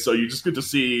 And so you just get to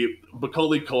see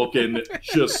Macaulay Culkin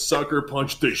just sucker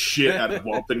punch the shit out of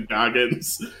Walton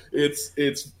Goggins. It's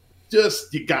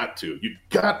just, you got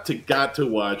to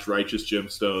watch Righteous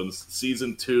Gemstones.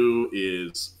 Season 2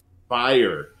 is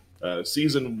fire.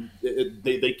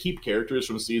 They keep characters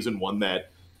from season 1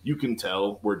 that you can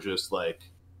tell were just like,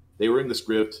 they were in the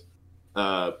script,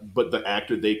 but the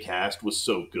actor they cast was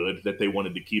so good that they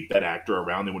wanted to keep that actor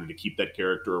around. They wanted to keep that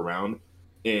character around.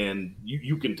 And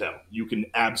you can tell. You can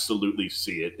absolutely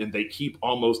see it. And they keep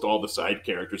almost all the side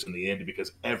characters in the end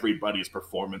because everybody's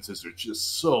performances are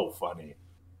just so funny.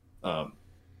 I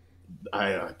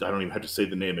don't even have to say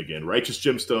the name again. Righteous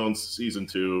Gemstones, season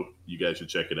 2. You guys should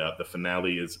check it out. The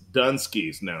finale is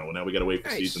Dunskies. Now we got to wait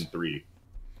for season 3.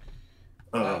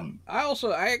 I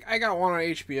got one on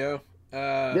HBO.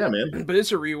 Yeah, man. But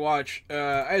it's a rewatch.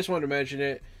 I just wanted to mention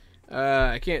it.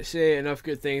 I can't say enough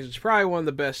good things. It's probably one of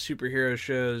the best superhero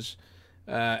shows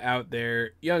out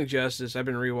there. Young Justice. I've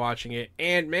been rewatching it,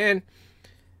 and man,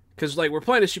 because like we're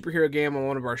playing a superhero game on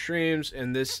one of our streams,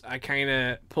 and I kind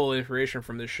of pull information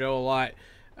from this show a lot.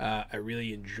 I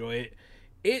really enjoy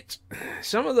it.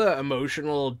 Some of the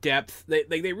emotional depth,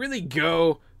 they really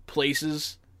go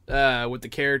places with the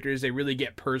characters. They really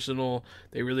get personal.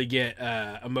 They really get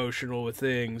emotional with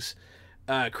things.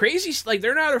 Crazy, like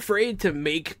they're not afraid to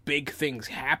make big things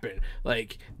happen,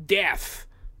 like death.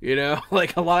 You know,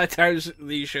 like a lot of times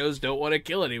these shows don't want to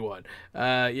kill anyone.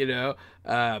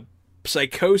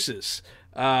 Psychosis,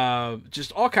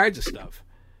 just all kinds of stuff.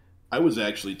 I was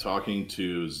actually talking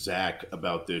to Zach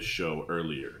about this show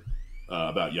earlier,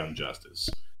 about Young Justice.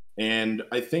 And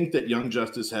I think that Young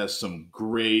Justice has some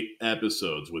great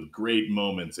episodes with great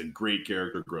moments and great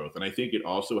character growth. And I think it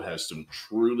also has some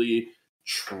truly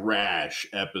trash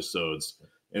episodes.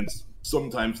 And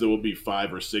sometimes there will be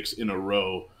 5 or 6 in a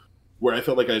row where I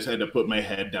felt like I just had to put my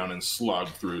head down and slog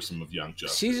through some of Young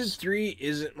Justice. Season 3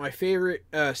 isn't my favorite.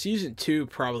 Season 2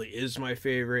 probably is my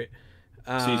favorite.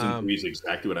 Season 3 is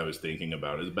exactly what I was thinking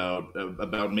about. It's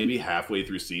about maybe halfway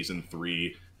through season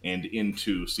 3 and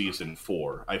into season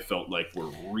 4. I felt like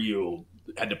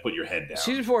had to put your head down.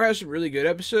 Season 4 has some really good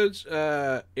episodes.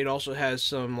 It also has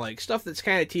some like stuff that's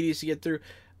kind of tedious to get through.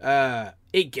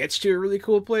 It gets to a really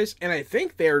cool place, and I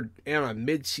think they're on a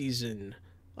mid-season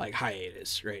like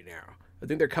hiatus right now. I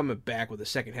think they're coming back with the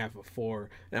second half of 4,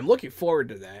 and I'm looking forward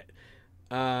to that.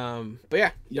 But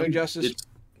yeah, Young Justice.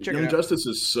 Young Justice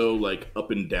is so like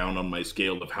up and down on my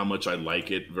scale of how much I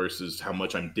like it versus how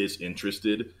much I'm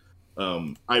disinterested.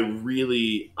 I'll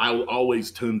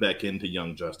always tune back into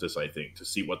Young Justice, I think, to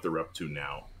see what they're up to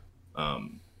now.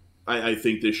 I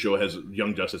think this show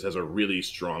Young Justice has a really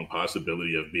strong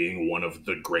possibility of being one of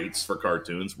the greats for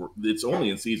cartoons. It's only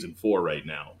in season 4 right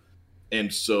now.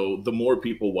 And so the more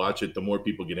people watch it, the more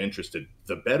people get interested,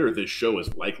 the better this show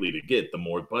is likely to get, the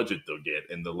more budget they'll get,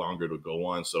 and the longer it'll go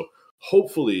on. So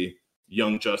hopefully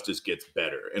Young Justice gets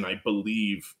better, and I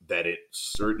believe that it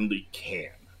certainly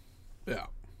can. Yeah.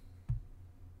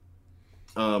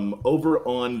 Over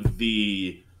on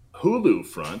the Hulu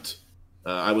front,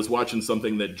 I was watching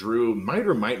something that Drew might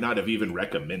or might not have even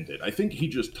recommended. I think he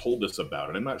just told us about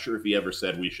it. I'm not sure if he ever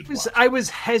said we should watch it. I was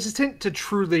hesitant to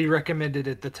truly recommend it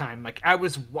at the time. Like, I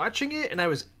was watching it and I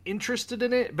was interested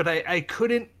in it, but I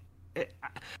couldn't.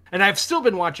 And I've still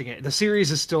been watching it. The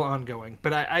series is still ongoing,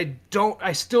 but I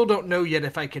still don't know yet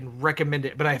if I can recommend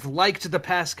it. But I've liked the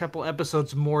past couple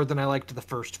episodes more than I liked the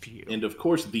first few. And of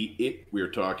course, the It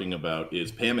we're talking about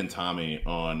is Pam and Tommy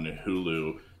on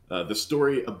Hulu. The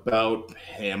story about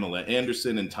Pamela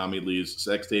Anderson and Tommy Lee's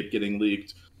sex tape getting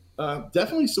leaked.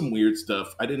 Definitely some weird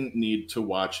stuff. I didn't need to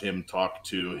watch him talk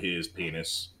to his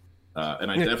penis. And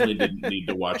I definitely didn't need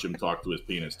to watch him talk to his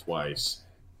penis twice.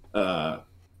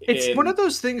 It's one of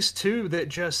those things, too, that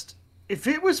just... If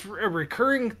it was a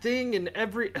recurring thing in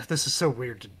every... This is so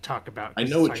weird to talk about. I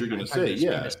know what you're going to say,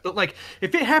 yeah. Penis. But, like,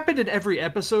 if it happened in every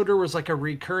episode or was, like, a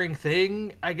recurring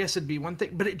thing, I guess it'd be one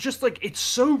thing. But it just, like, it's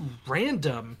so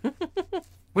random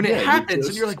when it happens.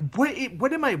 And you're like,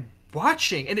 what am I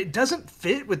watching? And it doesn't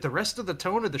fit with the rest of the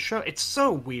tone of the show. It's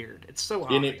so weird. It's so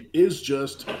odd. And it is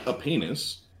just a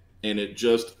penis. And it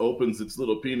just opens its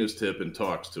little penis tip and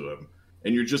talks to him.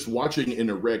 And you're just watching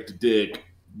an erect dick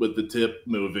with the tip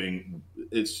moving.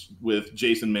 It's with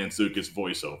Jason Mantzoukas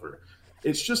voiceover.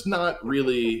 It's just not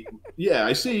really. Yeah,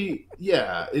 I see.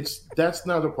 Yeah, that's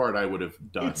not the part I would have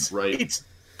done. Right? It's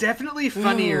definitely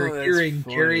funnier hearing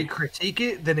Gary critique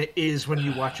it than it is when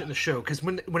you watch it in the show. Because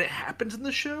when it happens in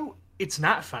the show, it's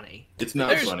not funny. It's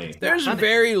not funny. There's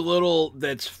very little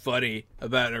that's funny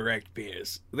about an erect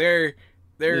penis. They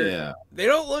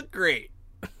don't look great.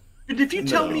 And if you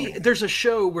tell me there's a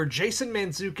show where Jason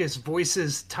Mantzoukas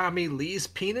voices Tommy Lee's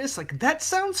penis, like, that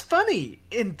sounds funny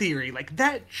in theory. Like,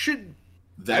 that should...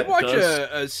 I'd watch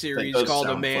a series called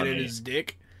A Man and His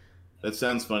Dick. That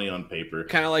sounds funny on paper.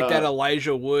 Kind of like that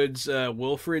Elijah Woods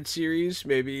Wilfred series.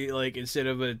 Maybe, like, instead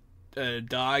of a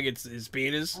dog, it's his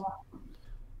penis.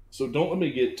 So don't let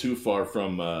me get too far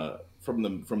from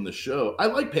the show. I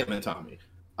like Pam and Tommy.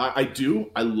 I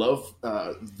do. I love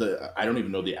I don't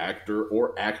even know the actor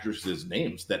or actresses'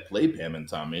 names that play Pam and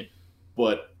Tommy,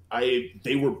 but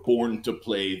they were born to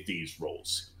play these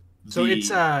roles. So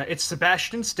it's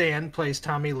Sebastian Stan plays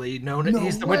Tommy Lee.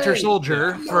 He's the Winter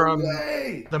Soldier from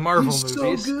the Marvel movies. He's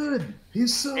so good.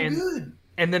 He's so good.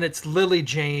 And then it's Lily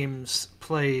James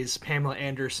plays Pamela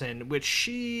Anderson, which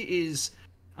she is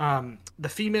the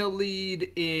female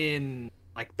lead in,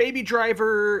 like, Baby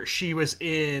Driver. She was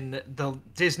in the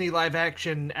Disney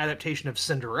live-action adaptation of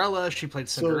Cinderella. She played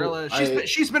Cinderella.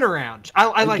 She's been around.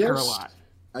 I like her a lot.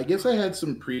 I guess I had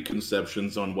some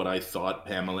preconceptions on what I thought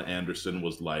Pamela Anderson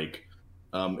was like.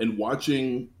 And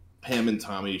watching Pam and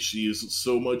Tommy, she's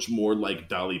so much more like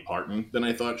Dolly Parton than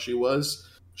I thought she was.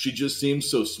 She just seems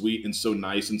so sweet and so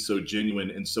nice and so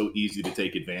genuine and so easy to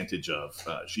take advantage of.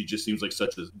 She just seems like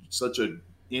such a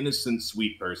innocent,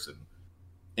 sweet person.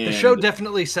 And the show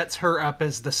definitely sets her up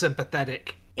as the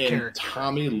sympathetic character. And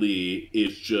Tommy Lee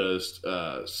is just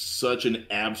such an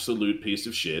absolute piece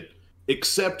of shit.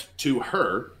 Except to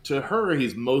her. To her,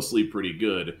 he's mostly pretty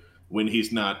good when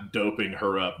he's not doping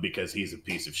her up because he's a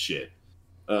piece of shit.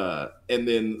 And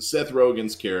then Seth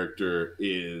Rogen's character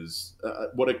is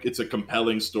it's a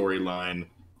compelling storyline.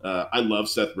 I love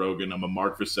Seth Rogen. I'm a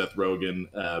mark for Seth Rogen.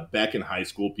 Back in high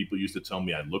school, people used to tell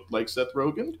me I looked like Seth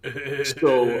Rogen.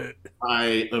 So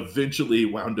I eventually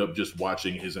wound up just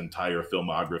watching his entire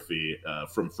filmography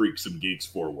from Freaks and Geeks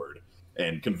forward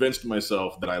and convinced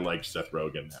myself that I liked Seth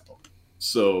Rogen now.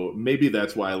 So maybe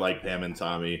that's why I like Pam and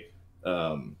Tommy.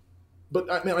 But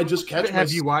I just catch myself.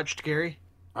 Have you watched, Gary?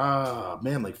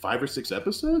 Like 5 or 6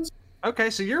 episodes.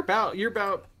 Okay, so you're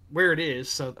about where it is.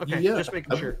 So okay, yeah, just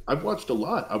making sure. I've watched a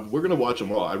lot. We're gonna watch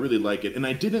them all. I really like it, and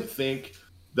I didn't think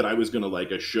that I was gonna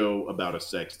like a show about a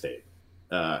sex tape.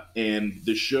 And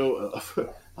the show,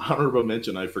 honorable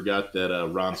mention, I forgot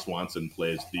that Ron Swanson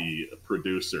plays the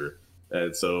producer,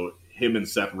 and so him and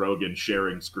Seth Rogen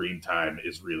sharing screen time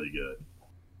is really good.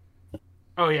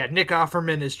 Oh yeah, Nick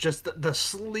Offerman is just the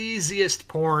sleaziest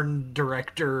porn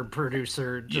director,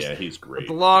 producer. Yeah, he's great.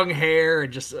 With long hair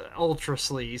and just ultra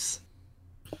sleaze.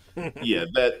 Yeah,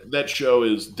 that show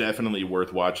is definitely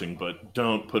worth watching, but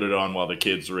don't put it on while the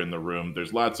kids are in the room.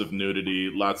 There's lots of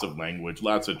nudity, lots of language,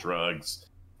 lots of drugs.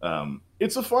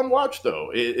 It's a fun watch,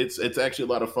 though. It's actually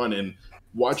a lot of fun, and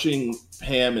watching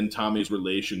Pam and Tommy's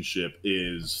relationship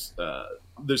is...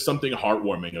 there's something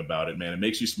heartwarming about it, man. It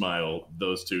makes you smile.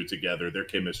 Those two together, their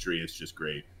chemistry is just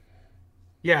great.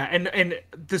 Yeah, and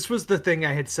this was the thing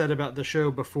I had said about the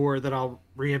show before that I'll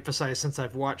reemphasize since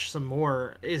I've watched some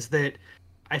more, is that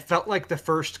I felt like the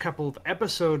first couple of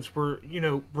episodes were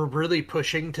really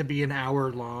pushing to be an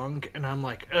hour long, and I'm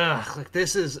like, ugh, like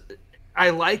this is.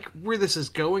 I like where this is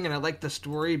going, and I like the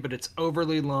story, but it's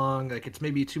overly long. Like it's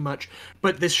maybe too much.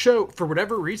 But this show, for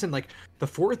whatever reason, like the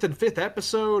fourth and fifth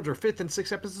episodes, or fifth and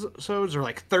sixth episodes, are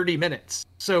like 30 minutes.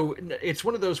 So it's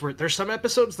one of those where there's some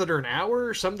episodes that are an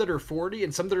hour, some that are 40,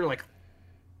 and some that are like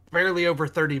barely over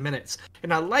 30 minutes.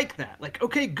 And I like that. Like,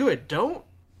 okay, good. Don't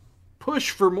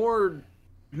push for more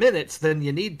minutes than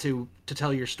you need to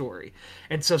tell your story.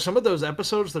 And so some of those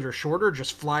episodes that are shorter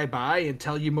just fly by and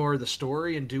tell you more of the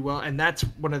story and do well. And that's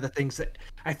one of the things that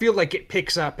I feel like it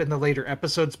picks up in the later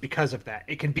episodes because of that.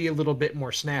 It can be a little bit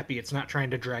more snappy. It's not trying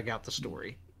to drag out the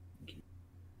story.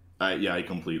 Yeah, I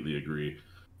completely agree.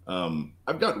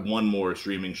 I've got one more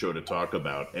streaming show to talk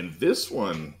about, and this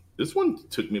one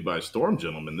took me by storm,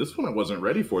 gentlemen. This one I wasn't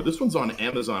ready for. This one's on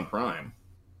Amazon Prime.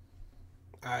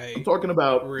 I'm talking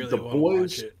about really The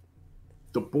Boys.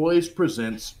 The Boys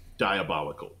presents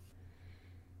Diabolical.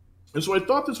 And so I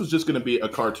thought this was just going to be a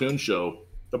cartoon show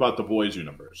about the Boys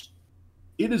universe.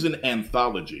 It is an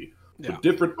anthology with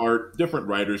different art, different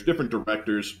writers, different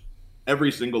directors, every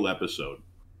single episode.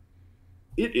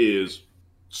 It is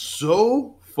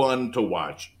so fun to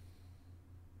watch.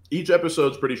 Each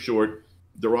episode's pretty short.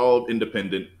 They're all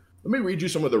independent. Let me read you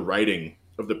some of the writing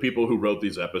of the people who wrote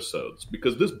these episodes,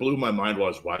 because this blew my mind while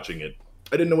I was watching it.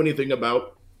 I didn't know anything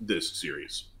about this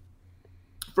series.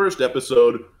 First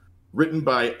episode, written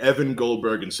by Evan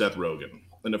Goldberg and Seth Rogen.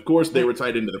 And of course, they were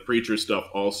tied into the Preacher stuff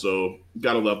also.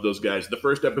 Gotta love those guys. The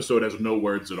first episode has no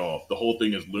words at all. The whole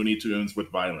thing is Looney Tunes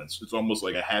with violence. It's almost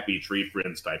like a Happy Tree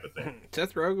Friends type of thing.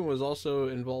 Seth Rogen was also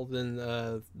involved in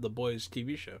the Boys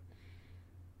TV show.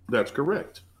 That's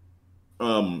correct.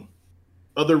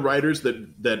 Other writers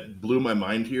that blew my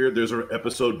mind here, there's an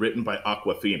episode written by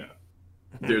Awkwafina.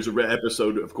 There's an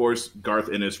episode, of course, Garth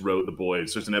Ennis wrote The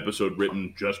Boys. There's an episode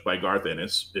written just by Garth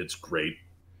Ennis. It's great.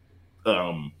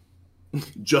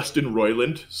 Justin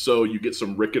Roiland, so you get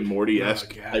some Rick and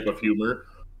Morty-esque type of humor.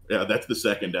 Yeah, that's the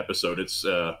second episode. It's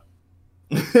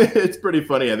it's pretty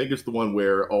funny. I think it's the one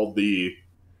where all the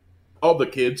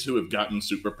kids who have gotten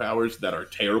superpowers that are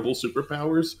terrible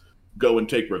superpowers go and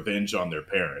take revenge on their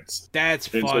parents. That's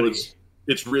funny. So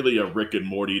it's really a Rick and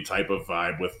Morty type of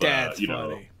vibe with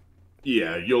funny.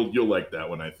 Yeah, you'll like that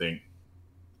one, I think.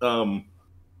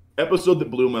 Episode that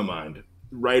blew my mind.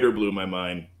 Writer blew my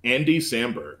mind. Andy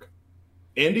Samberg.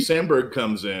 Andy Samberg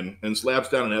comes in and slaps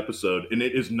down an episode, and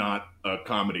it is not a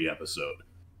comedy episode.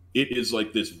 It is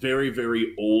like this very,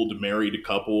 very old married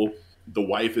couple. The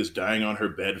wife is dying on her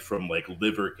bed from like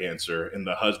liver cancer, and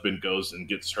the husband goes and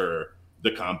gets her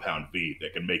the compound V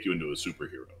that can make you into a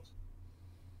superhero.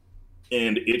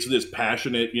 And it's this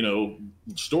passionate,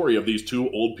 story of these two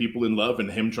old people in love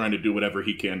and him trying to do whatever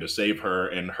he can to save her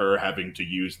and her having to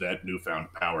use that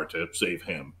newfound power to save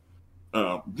him.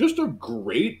 Just a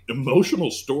great emotional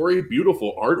story,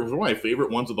 beautiful art. It was one of my favorite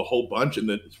ones of the whole bunch. And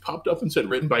then it popped up and said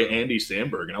written by Andy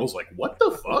Samberg. And I was like, what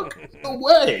the fuck? No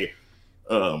way.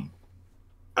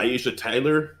 Aisha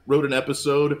Tyler wrote an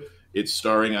episode. It's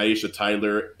starring Aisha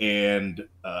Tyler and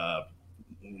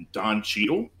Don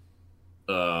Cheadle.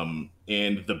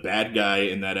 And the bad guy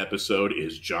in that episode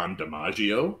is John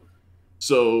DiMaggio.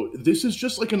 So this is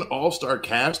just like an all-star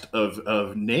cast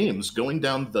of names going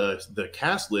down the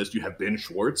cast list. You have Ben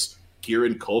Schwartz,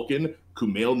 Kieran Culkin,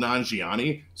 Kumail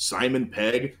Nanjiani, Simon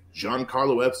Pegg,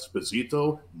 Giancarlo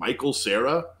Esposito, Michael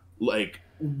Cera. Like,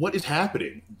 what is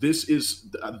happening? This is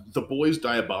The Boys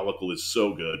Diabolical is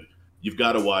so good. You've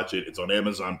got to watch it. It's on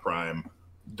Amazon Prime.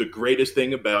 The greatest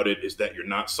thing about it is that you're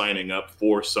not signing up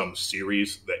for some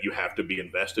series that you have to be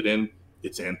invested in.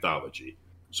 It's anthology.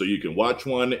 So you can watch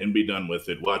one and be done with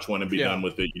it. Watch one and be done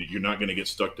with it. You're not going to get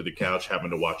stuck to the couch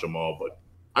having to watch them all. But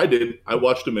I did. I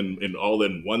watched them in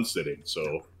one sitting.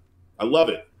 So I love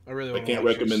it. I can't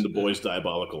recommend The Boys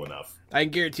Diabolical enough. I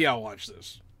guarantee I'll watch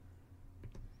this.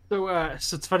 So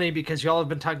it's funny because y'all have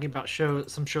been talking about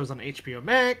some shows on HBO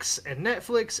Max and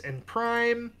Netflix and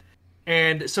Prime.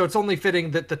 And so it's only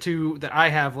fitting that the two that I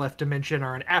have left to mention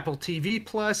are an Apple TV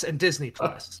Plus and Disney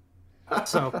Plus.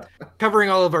 So covering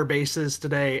all of our bases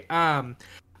today.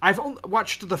 I've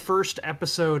watched the first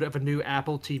episode of a new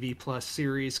Apple TV Plus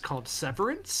series called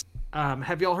Severance.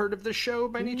 Have y'all heard of this show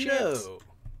by any chance?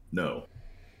 No.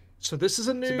 So this is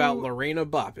It's about Lorena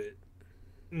Bobbitt.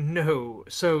 No.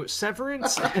 So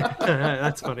Severance.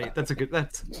 That's funny. That's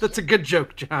a good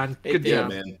joke, John. Good job,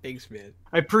 man. Thanks, man.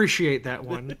 I appreciate that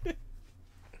one.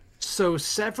 So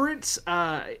Severance,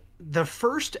 the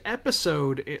first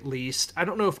episode, at least, I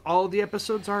don't know if all the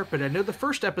episodes are, but I know the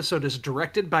first episode is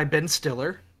directed by Ben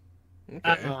Stiller.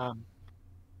 Okay.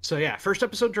 So yeah, first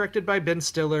episode directed by Ben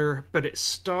Stiller, but it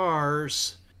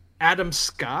stars Adam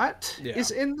Scott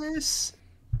is in this.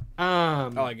 I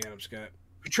like Adam Scott.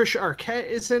 Patricia Arquette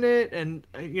is in it, and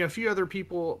a few other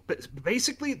people. But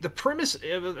basically, the premise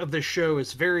of the show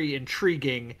is very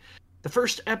intriguing. The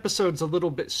first episode's a little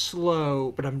bit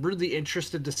slow, but I'm really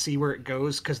interested to see where it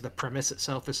goes because the premise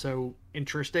itself is so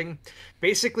interesting.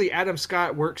 Basically, Adam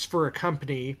Scott works for a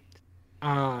company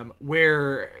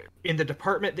where in the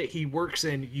department that he works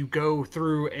in, you go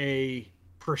through a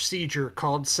procedure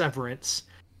called severance.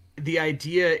 The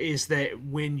idea is that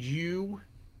when you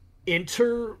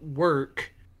enter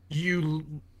work, you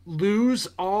lose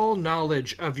all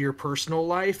knowledge of your personal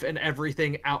life and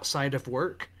everything outside of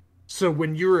work. So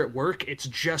when you're at work, it's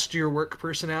just your work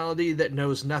personality that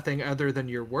knows nothing other than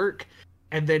your work.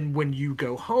 And then when you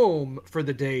go home for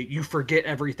the day, you forget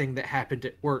everything that happened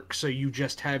at work. So you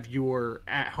just have your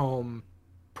at-home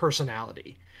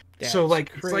personality. So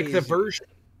like crazy. It's like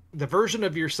the version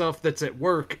of yourself that's at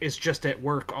work is just at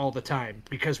work all the time,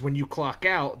 because when you clock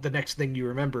out, the next thing you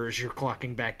remember is you're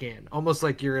clocking back in, almost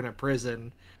like you're in a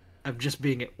prison of just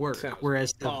being at work. Sounds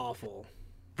whereas the awful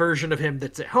version of him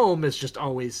that's at home is just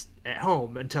always at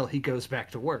home until he goes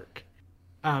back to work.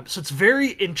 So it's very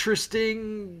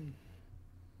interesting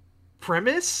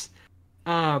premise.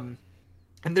 And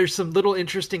there's some little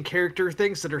interesting character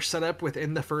things that are set up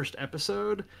within the first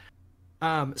episode.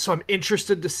 So I'm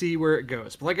interested to see where it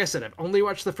goes. But like I said, I've only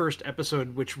watched the first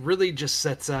episode, which really just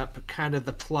sets up kind of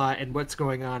the plot and what's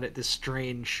going on at this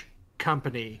strange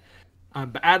company.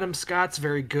 But Adam Scott's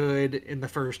very good in the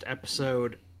first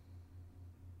episode.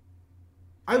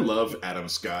 I love Adam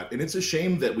Scott, and it's a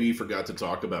shame that we forgot to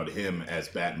talk about him as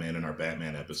Batman in our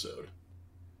Batman episode.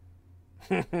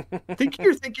 I think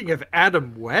you're thinking of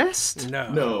Adam West?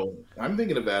 No, I'm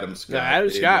thinking of Adam Scott. No, Adam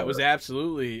Scott was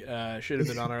absolutely should have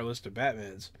been on our list of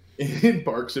Batmans. In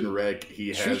Parks and Rec, he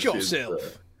has Treat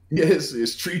yourself.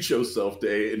 His treat yourself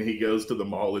day, and he goes to the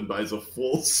mall and buys a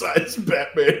full-size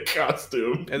Batman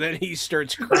costume. And then he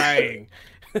starts crying.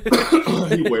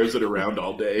 He wears it around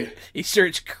all day. He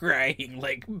starts crying,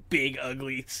 like big,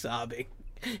 ugly sobbing.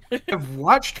 I've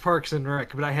watched Parks and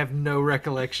Rec, but I have no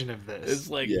recollection of this. It's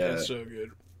like, that's so good.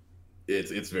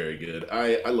 It's very good.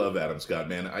 I love Adam Scott,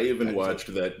 man. I even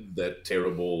watched that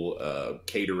terrible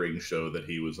catering show that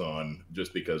he was on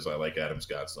just because I like Adam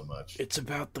Scott so much. It's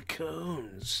about the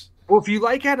cones. Well, if you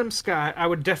like Adam Scott, I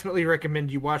would definitely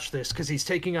recommend you watch this because he's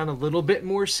taking on a little bit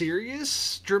more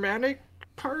serious, dramatic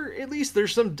part. At least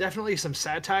there's definitely some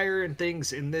satire and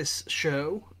things in this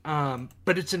show,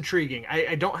 but it's intriguing.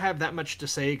 I don't have that much to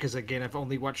say because again, I've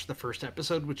only watched the first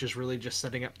episode, which is really just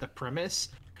setting up the premise.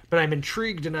 But I'm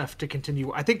intrigued enough to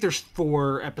continue. I think there's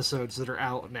 4 episodes that are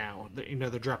out now. They're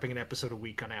dropping an episode a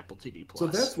week on Apple TV Plus. So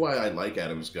that's why I like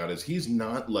Adam Scott. Is he's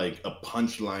not like a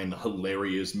punchline,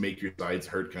 hilarious, make your sides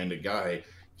hurt kind of guy.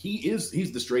 He's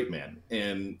the straight man,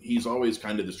 and he's always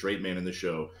kind of the straight man in the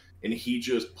show. And he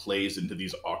just plays into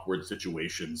these awkward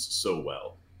situations so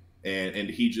well, and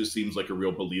he just seems like a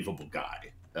real believable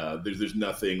guy. There's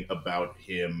nothing about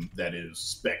him that is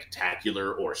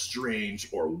spectacular or strange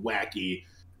or wacky.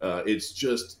 It's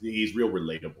just he's real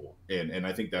relatable, and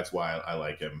I think that's why I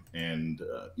like him. And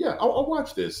I'll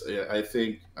watch this. I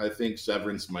think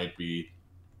Severance might be.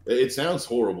 It sounds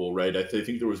horrible, right? I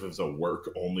think there was a work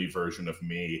only version of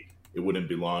me. It wouldn't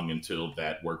be long until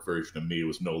that work version of me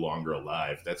was no longer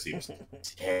alive. That seems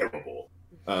terrible.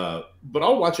 But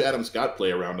I'll watch Adam Scott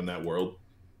play around in that world.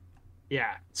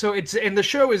 Yeah. So the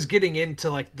show is getting into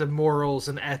like the morals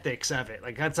and ethics of it.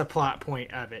 Like that's a plot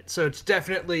point of it. So it's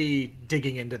definitely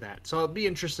digging into that. So I'll be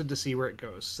interested to see where it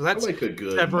goes. So that's I like a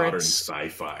good modern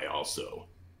sci-fi also.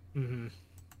 Mm-hmm.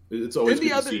 It's always good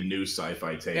to see new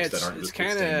sci-fi takes that aren't just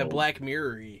kind of Black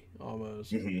Mirror-y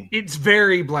almost. Mm-hmm. It's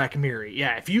very Black Mirror.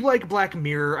 Yeah, if you like Black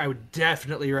Mirror, I would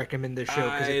definitely recommend this show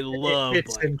because it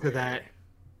fits Black into Mirror. that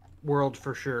world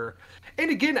for sure.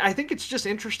 And again, I think it's just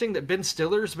interesting that Ben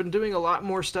Stiller's been doing a lot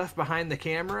more stuff behind the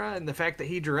camera, and the fact that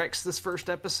he directs this first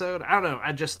episode, I don't know.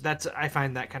 I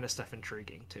find that kind of stuff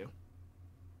intriguing too.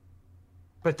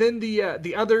 But then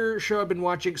the other show I've been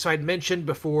watching, so I'd mentioned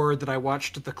before that I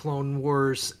watched the Clone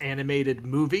Wars animated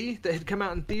movie that had come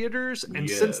out in theaters, and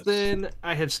since then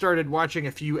I have started watching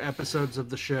a few episodes of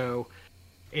the show,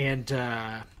 and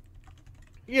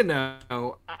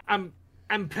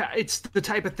it's the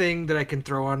type of thing that I can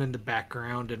throw on in the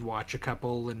background and watch a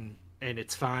couple, and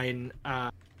it's fine.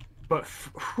 But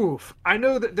I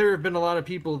know that there have been a lot of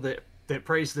people that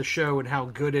praise the show and how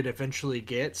good it eventually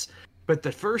gets. But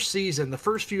the first season, the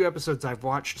first few episodes I've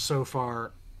watched so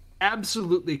far,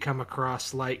 absolutely come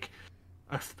across like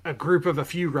a group of a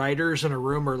few writers in a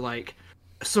room are like,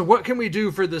 so what can we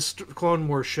do for this Clone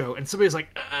Wars show? And somebody's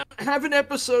like, have an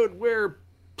episode where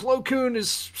Plo Koon is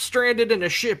stranded in a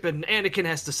ship and Anakin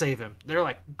has to save him. They're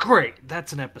like, great,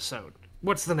 that's an episode.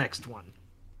 What's the next one?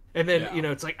 And then,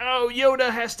 it's like, oh, Yoda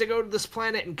has to go to this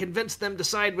planet and convince them to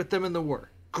side with them in the war.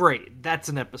 Great, that's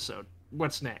an episode.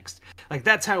 What's next? Like,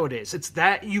 that's how it is. It's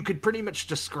that you could pretty much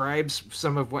describe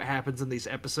some of what happens in these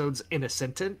episodes in a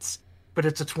sentence, but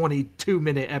it's a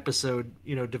 22-minute episode,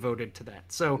 devoted to that.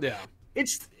 So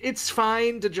it's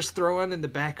fine to just throw on in the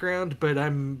background, but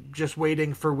I'm just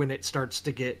waiting for when it starts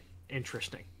to get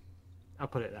interesting. I'll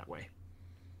put it that way.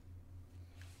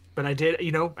 But I did,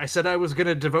 I said I was going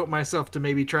to devote myself to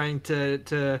maybe trying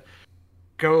to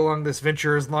go along this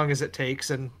venture as long as it takes,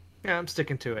 and I'm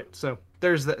sticking to it. So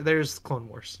there's Clone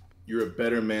Wars. You're a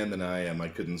better man than I am. I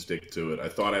couldn't stick to it. I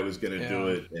thought I was going to do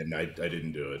it, and I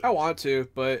didn't do it. I want to,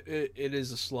 but it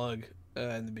is a slug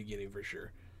in the beginning for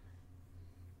sure.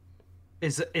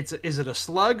 Is it a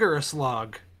slug or a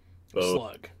slog? A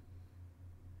slug.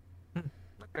 Okay.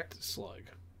 It's a slug.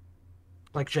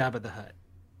 Like Jabba the Hutt.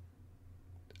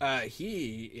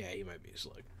 He might be a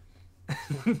slug.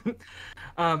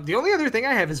 The only other thing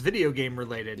I have is video game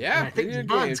related. Yeah, and I think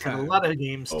John's got a lot of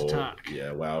games to talk.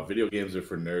 Yeah, wow. Video games are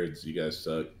for nerds. You guys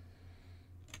suck.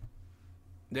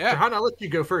 Yeah. Jahan, I'll let you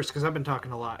go first because I've been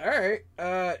talking a lot. All right.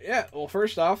 Well,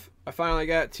 first off, I finally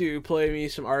got to play me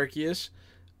some Arceus.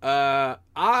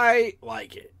 I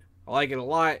like it. I like it a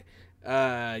lot. You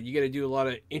got to do a lot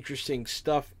of interesting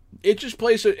stuff. It just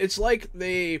plays. It's like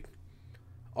they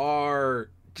are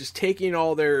just taking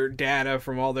all their data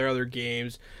from all their other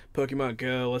games, Pokemon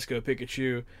Go, Let's Go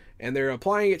Pikachu, and they're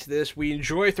applying it to this. We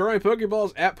enjoy throwing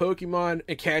Pokeballs at Pokemon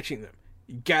and catching them.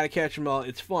 You gotta catch them all.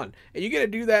 It's fun. And you gotta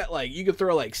do that, like, you could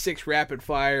throw, 6 rapid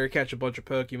fire, catch a bunch of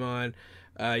Pokemon.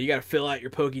 You gotta fill out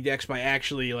your Pokédex by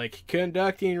actually,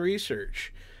 conducting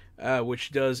research,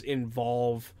 which does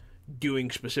involve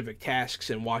doing specific tasks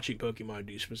and watching Pokemon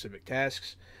do specific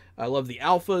tasks. I love the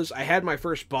alphas. I had my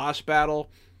first boss battle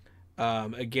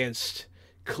against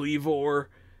Cleavor,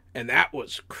 and that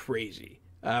was crazy.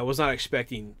 I was not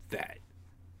expecting that.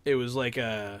 It was like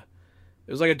a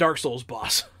Dark Souls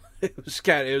boss. It was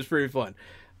pretty fun.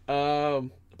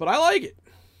 But I like it.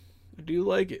 I do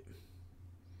like it.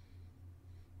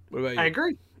 What about you? I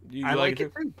agree. I like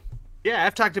it too. Yeah,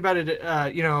 I've talked about it,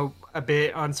 a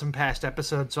bit on some past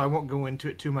episodes, so I won't go into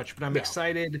it too much. But I'm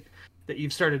excited that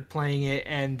you've started playing it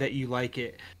and that you like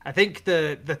it. I think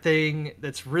the thing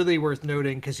that's really worth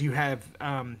noting, because you have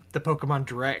the Pokemon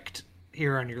Direct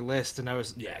here on your list, and I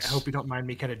hope you don't mind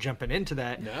me kind of jumping into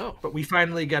that. No. But we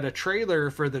finally got a trailer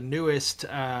for the newest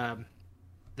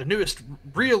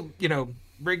real,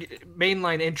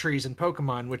 mainline entries in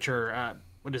Pokemon, which are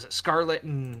what is it, Scarlet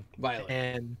and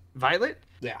Violet?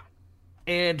 Yeah.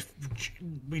 And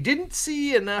we didn't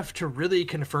see enough to really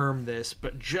confirm this,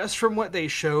 but just from what they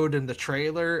showed in the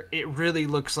trailer, it really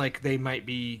looks like they might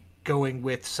be going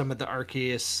with some of the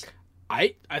Arceus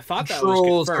I thought that was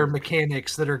controls or confirmed.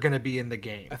 mechanics that are going to be in the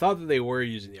game. I thought that they were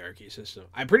using the Arceus system.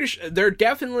 I'm pretty sure they're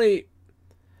definitely.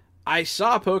 I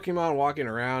saw Pokemon walking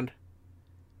around,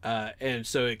 and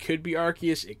so it could be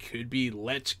Arceus, it could be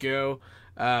Let's Go,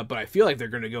 but I feel like they're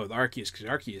going to go with Arceus because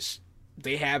Arceus,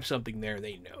 they have something there,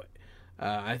 they know it.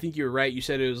 I think you were right. You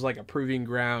said it was like a proving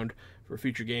ground for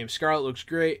future games. Scarlet looks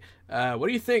great. What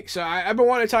do you think? So I've been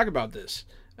wanting to talk about this.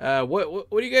 What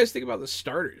do you guys think about the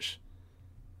starters?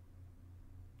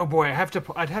 Oh boy,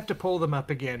 I'd have to pull them up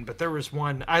again, but there was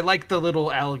one. I like the little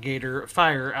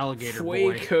fire alligator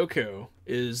boy. Fuecoco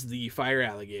is the fire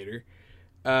alligator.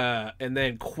 And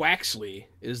then Quaxley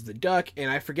is the duck,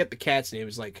 and I forget the cat's name.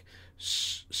 It's like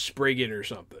Spriggan or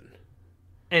something.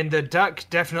 And the duck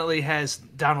definitely has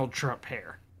Donald Trump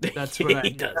hair. That's what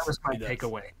that was my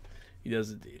takeaway. He does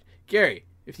indeed. Gary,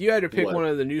 if you had to pick one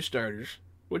of the new starters,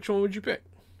 which one would you pick?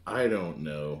 I don't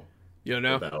know. You don't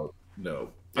know? No.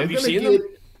 Have you seen them?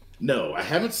 No, I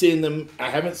haven't seen them. I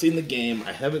haven't seen the game.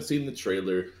 I haven't seen the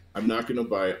trailer. I'm not going to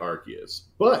buy Arceus.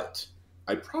 But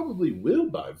I probably will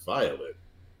buy Violet.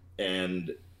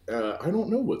 And I don't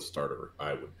know what starter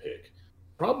I would pick.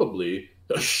 Probably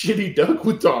a shitty duck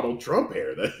with Donald Trump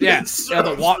hair.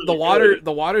 The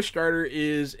water starter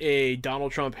is a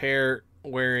Donald Trump hair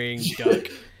wearing duck.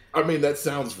 I mean, that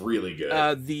sounds really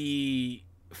good. The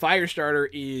fire starter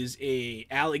is a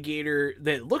alligator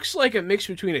that looks like a mix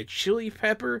between a chili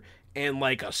pepper and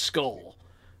like a skull.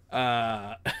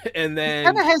 And then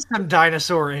kind of has some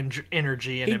dinosaur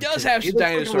energy in him. He does have some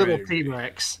dinosaur like a little energy.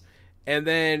 T-Rex. And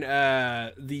then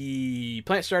the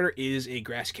plant starter is a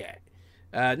grass cat.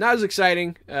 Not as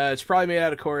exciting. It's probably made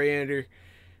out of coriander.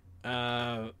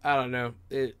 I don't know.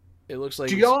 It looks like.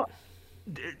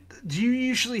 do you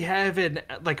usually have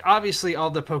like, obviously all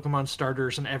the Pokemon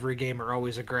starters in every game are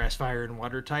always a grass, fire, and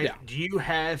water type. Yeah. Do you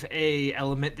have a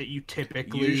element that you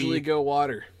typically Usually go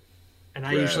water. And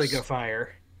I usually go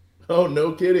fire. Oh,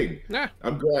 no kidding. Yeah.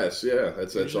 I'm grass. Yeah,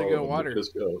 that's Usually all. Go water.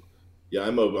 Just go. Yeah,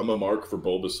 I'm a mark for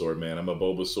Bulbasaur, man. I'm a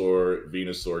Bulbasaur,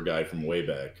 Venusaur guy from way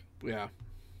back. Yeah.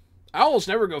 I almost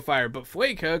never go fire, but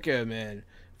Fuecoco, man.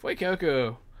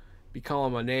 Fuecoco be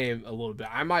calling my name a little bit.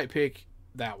 I might pick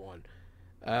that one.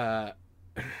 I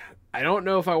don't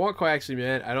know if I want Quaxly,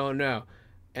 man. I don't know.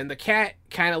 And the cat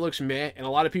kind of looks meh, and a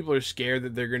lot of people are scared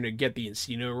that they're going to get the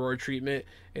Incineroar treatment,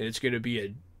 and it's going to be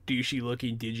a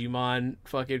douchey-looking Digimon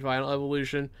fucking final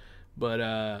evolution.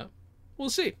 But we'll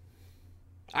see.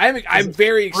 I'm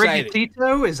very excited.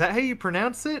 Brigitito? Is that how you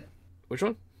pronounce it? Which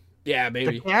one? Yeah,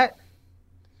 maybe. The cat?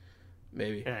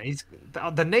 Maybe. Yeah,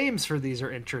 the names for these are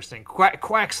interesting.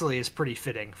 Quaxly is pretty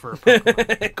fitting for a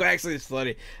Pokemon. Quaxly is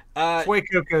funny.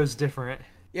 Fuecoco is different.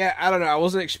 Yeah, I don't know. I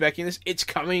wasn't expecting this. It's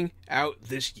coming out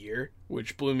this year,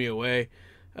 which blew me away.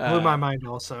 Blew my mind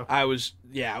also. I was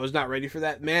not ready for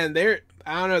that. Man, they're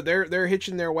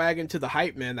hitching their wagon to the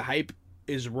hype, man. The hype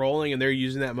is rolling, and they're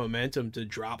using that momentum to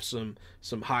drop some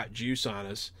hot juice on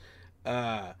us.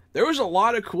 There was a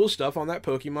lot of cool stuff on that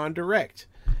Pokemon Direct.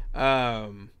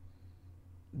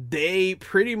 They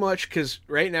pretty much, because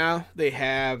right now they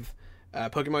have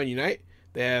Pokemon Unite,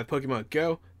 they have Pokemon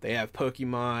Go, they have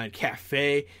Pokemon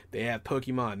Cafe, they have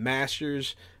Pokemon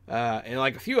Masters, and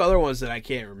like a few other ones that I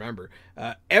can't remember.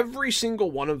 Every single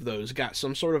one of those got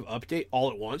some sort of update all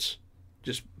at once,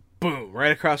 just boom,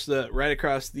 right across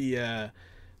the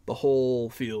whole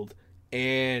field,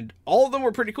 and all of them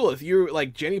were pretty cool. If you're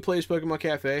like Jenny plays Pokemon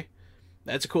Cafe,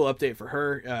 that's a cool update for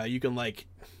her. You can like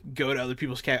go to other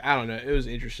people's cat. I don't know. It was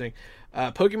interesting.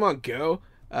 Pokemon Go,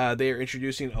 they are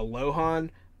introducing Alohan,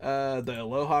 the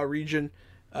Aloha region,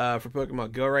 for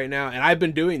Pokemon Go right now, and I've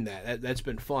been doing that. That's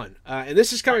been fun. And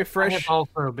this is coming fresh. I have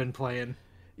also been playing.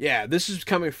 Yeah, this is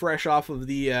coming fresh off of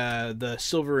the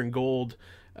Silver and Gold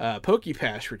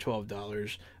Pokepass for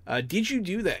 $12. Did you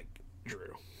do that,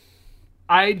 Drew?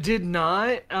 I did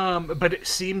not, but it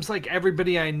seems like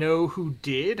everybody I know who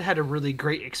did had a really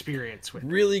great experience with it.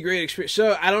 Really great experience.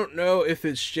 So I don't know if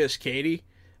it's just Katie,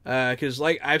 because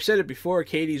like I've said it before,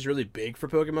 Katie's really big for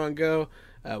Pokemon Go.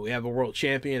 We have a world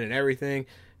champion and everything.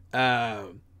 I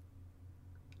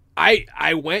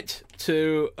went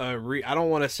to I don't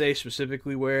want to say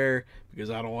specifically where, because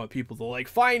I don't want people to like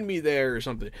find me there or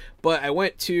something. But I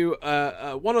went to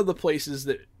one of the places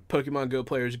that Pokemon Go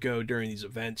players go during these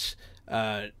events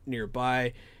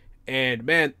nearby, and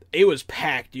man, it was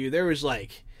packed, dude. There was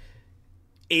like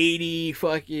 80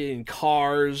 fucking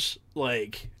cars,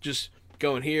 like just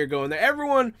going here, going there.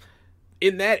 Everyone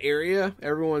in that area,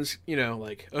 everyone's,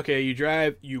 like, okay, you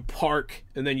drive, you park,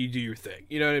 and then you do your thing.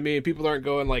 You know what I mean? People aren't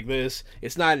going like this.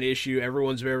 It's not an issue.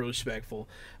 Everyone's very respectful.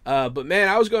 But man,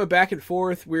 I was going back and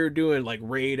forth. We were doing like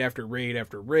raid after raid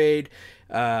after raid.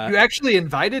 You actually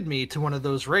invited me to one of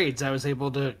those raids. I was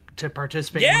able to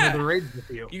participate in one of the raids with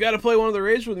you. You got to play one of the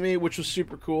raids with me, which was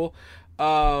super cool.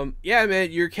 Yeah,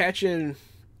 man, you're catching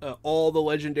all the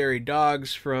legendary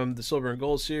dogs from the Silver and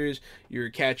Gold series. You're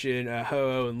catching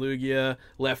Ho-Oh and Lugia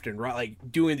left and right,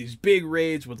 like doing these big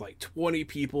raids with like 20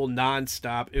 people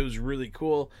nonstop. It was really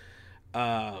cool.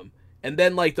 And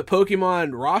then like the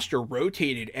Pokemon roster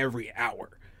rotated every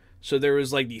hour. So there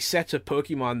was like these sets of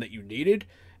Pokemon that you needed,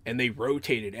 and they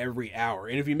rotated every hour.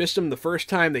 And if you missed them the first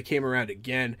time, they came around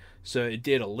again. So it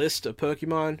did a list of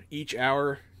Pokemon each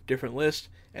hour, different list,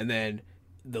 and then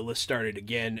the list started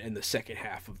again in the second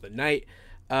half of the night.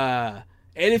 And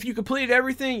if you completed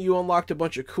everything, you unlocked a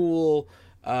bunch of cool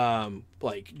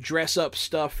like dress up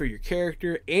stuff for your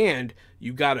character, and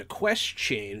you got a quest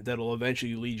chain that'll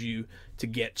eventually lead you to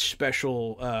get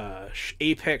special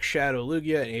Apex Shadow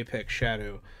Lugia and Apex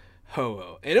Shadow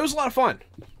Ho-Oh. And it was a lot of fun.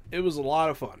 It was a lot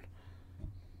of fun.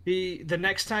 The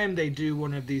next time they do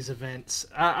one of these events,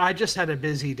 I just had a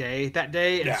busy day that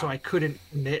day, and so I couldn't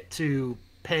commit to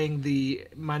paying the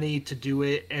money to do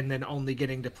it and then only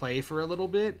getting to play for a little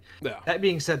bit. Yeah. That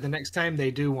being said, the next time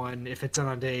they do one, if it's on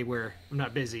a day where I'm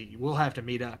not busy, we'll have to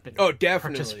meet up and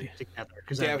participate together,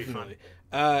 because that'd be fun.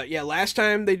 Yeah, last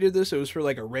time they did this, it was for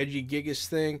like a Regigigas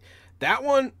thing. That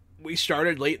one, we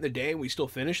started late in the day and we still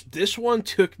finished. This one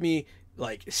took me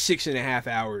like 6.5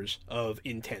 hours of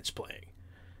intense playing.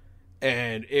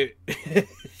 And it,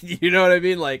 you know what I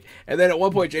mean? Like, and then at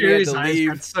one point, Jenny had to leave.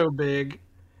 Got so big.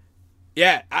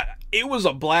 Yeah, it was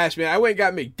a blast, man. I went and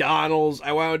got McDonald's.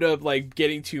 I wound up like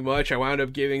getting too much. I wound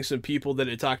up giving some people that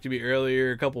had talked to me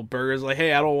earlier a couple burgers. Like,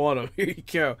 hey, I don't want them. Here you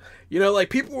go. Like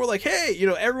people were like, hey,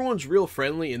 everyone's real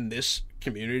friendly in this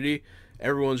community,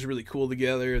 Everyone's really cool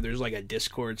together. There's like a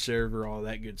Discord server, all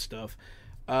that good stuff.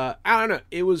 I don't know.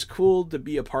 It was cool to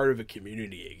be a part of a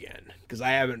community again because I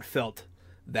haven't felt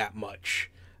that much.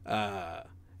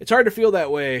 It's hard to feel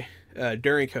that way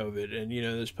during COVID, and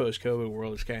this post-COVID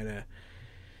world is kind of.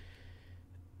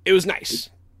 It was nice.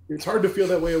 It's hard to feel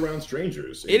that way around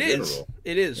strangers. It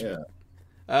is. Yeah.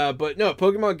 But no,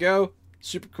 Pokemon Go,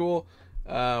 super cool.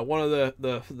 One of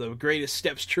the greatest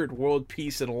steps toward world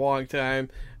peace in a long time.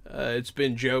 It's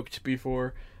been joked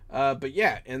before. But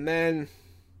yeah, and then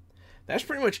that's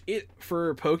pretty much it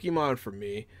for Pokemon for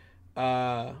me.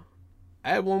 I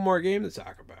have one more game to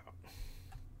talk about.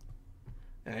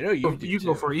 And I know you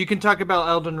go for it. You can talk about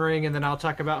Elden Ring, and then I'll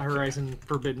talk about Horizon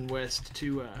Forbidden West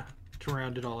to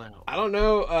round it all out. I don't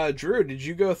know, Drew. Did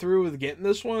you go through with getting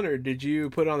this one, or did you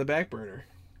put it on the back burner?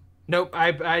 Nope,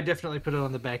 I definitely put it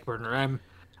on the back burner.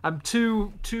 I'm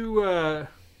too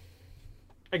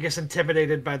I guess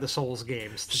intimidated by the Souls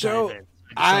games to dive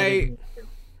in.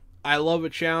 I love a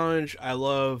challenge. I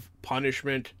love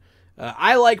punishment.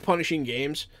 I like punishing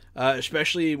games,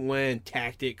 especially when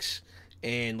tactics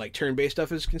and like turn-based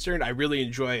stuff is concerned. I really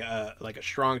enjoy like a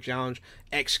strong challenge.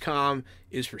 XCOM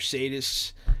is for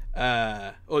sadists.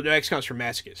 XCOM's for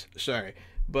masochists. Sorry,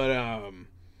 but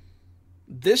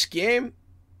this game.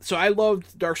 So I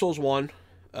loved Dark Souls 1.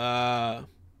 I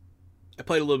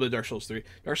played a little bit of Dark Souls 3.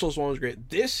 Dark Souls 1 was great.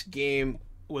 This game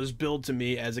was billed to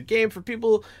me as a game for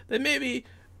people that maybe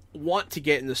want to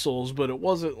get into Souls, but it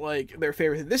wasn't like their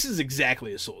favorite thing. This is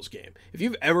exactly a Souls game. If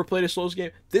you've ever played a Souls game,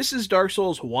 this is Dark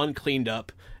Souls 1 cleaned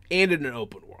up and in an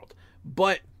open world.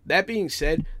 But that being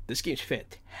said, this game's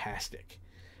fantastic.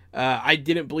 I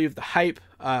didn't believe the hype.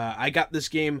 I got this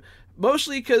game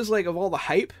mostly because like of all the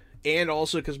hype, and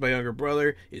also because my younger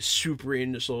brother is super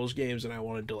into Souls games, and I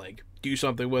wanted to like do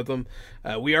something with him.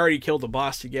 We already killed the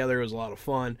boss together. It was a lot of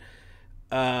fun.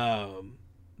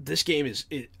 This game is,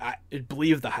 I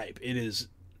believe the hype. It is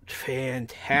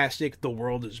fantastic. The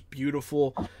world is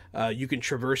beautiful. You can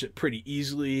traverse it pretty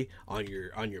easily on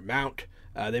your mount.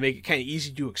 They make it kind of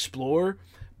easy to explore,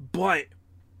 but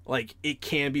like it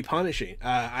can be punishing.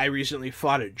 I recently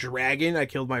fought a dragon. I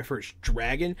killed my first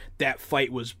dragon. That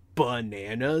fight was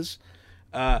bananas.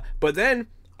 But then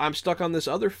I'm stuck on this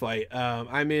other fight.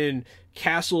 I'm in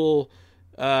Castle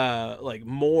like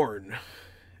Morn,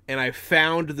 and I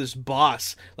found this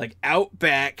boss like out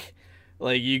back.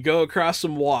 Like you go across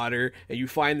some water and you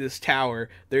find this tower.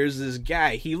 There's this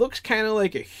guy. He looks kind of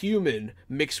like a human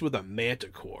mixed with a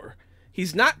manticore.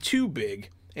 He's not too big,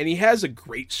 and he has a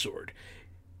great sword.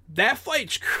 That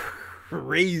fight's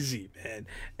crazy, man.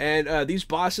 And these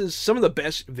bosses, some of the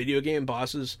best video game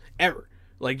bosses ever.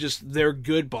 Like, just, they're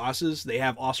good bosses. They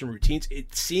have awesome routines.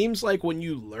 It seems like when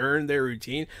you learn their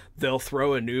routine, they'll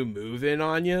throw a new move in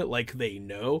on you, like they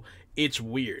know. It's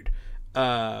weird.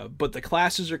 But the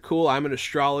classes are cool. I'm an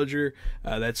astrologer.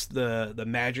 That's the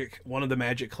magic, one of the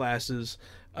magic classes.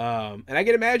 And I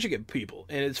get a magic at people,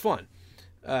 and it's fun.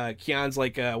 Keon's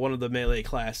like one of the melee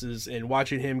classes, and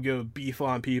watching him go beef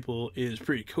on people is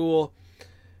pretty cool.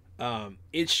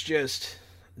 It's just,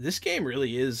 this game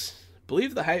really is,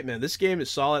 believe the hype, man. This game is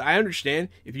solid. I understand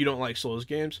if you don't like Souls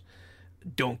games,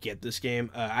 don't get this game.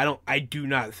 I do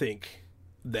not think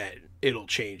that it'll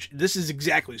change. This is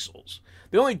exactly Souls.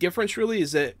 The only difference really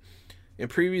is that in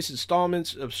previous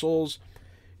installments of Souls,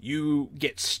 you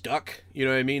get stuck, you know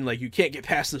what I mean? Like, you can't get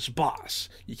past this boss.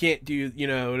 You can't do, you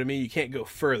know what I mean? You can't go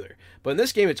further. But in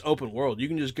this game, it's open world. You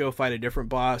can just go fight a different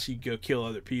boss. You can go kill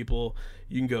other people.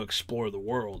 You can go explore the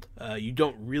world. You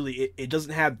don't really, it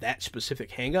doesn't have that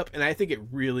specific hang up, and I think it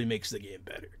really makes the game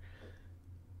better.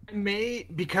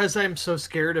 Because I'm so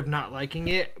scared of not liking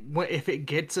it, if it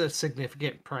gets a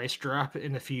significant price drop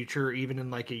in the future, even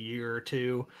in like a year or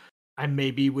two, I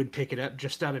maybe would pick it up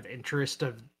just out of interest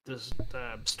of the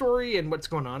story and what's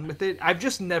going on with it. I've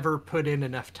just never put in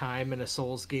enough time in a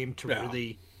Souls game to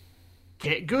really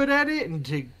get good at it and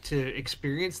to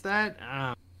experience that.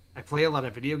 I play a lot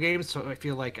of video games, so I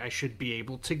feel like I should be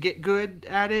able to get good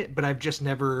at it, but I've just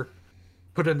never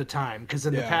put in the time. Because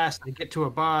in the past, I get to a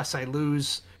boss, I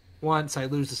lose once, I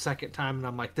lose the second time, and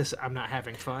I'm like, I'm not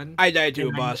having fun. I died to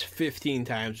a boss 15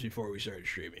 times before we started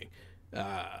streaming.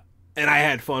 And I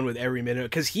had fun with every minute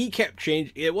because he kept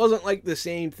changing. It wasn't like the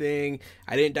same thing.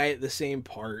 I didn't die at the same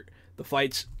part. The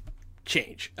fights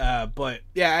change. But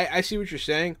yeah, I see what you're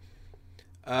saying.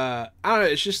 I don't know.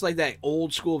 It's just like that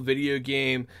old school video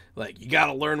game. Like, you got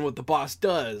to learn what the boss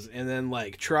does and then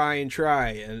like try.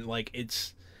 And like,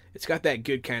 it's got that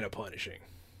good kind of punishing.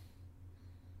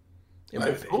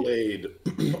 I've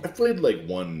played like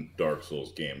one Dark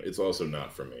Souls game. It's also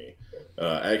not for me.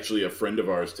 Actually, a friend of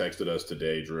ours texted us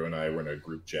today. Drew and I were in a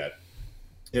group chat,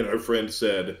 And our friend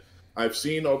said, I've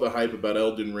seen all the hype about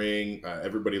Elden Ring.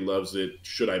 Everybody loves it.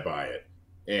 Should I buy it?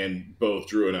 And both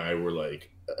Drew and I were like,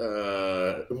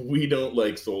 we don't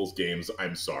like Souls games.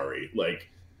 I'm sorry. Like,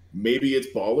 maybe it's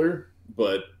baller,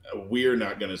 but we're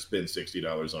not going to spend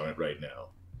 $60 on it right now.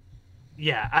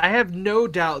 Yeah, I have no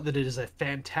doubt that it is a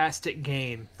fantastic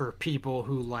game for people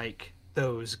who like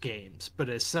those games. But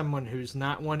as someone who's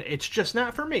not one, it's just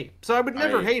not for me. So I would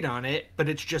never hate on it, but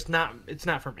it's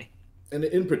not for me. And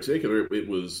in particular, it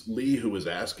was Lee who was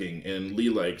asking, and Lee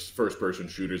likes first-person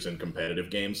shooters and competitive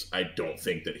games. I don't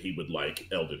think that he would like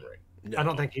Elden Ring. No. I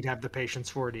don't think he'd have the patience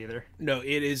for it either. No,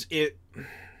 it's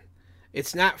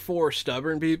not for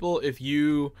stubborn people. If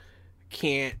you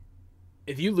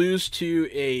lose to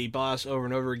a boss over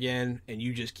and over again and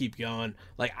you just keep going,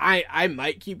 like I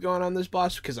might keep going on this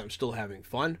boss because I'm still having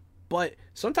fun, but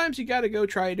sometimes you got to go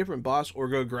try a different boss or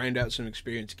go grind out some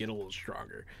experience to get a little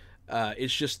stronger.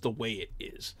 It's just the way it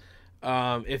is.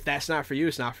 If that's not for you,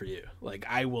 it's not for you. Like,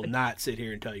 I will not sit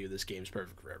here and tell you this game's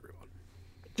perfect for everyone.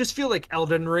 Just feel like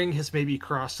Elden Ring has maybe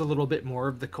crossed a little bit more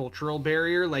of the cultural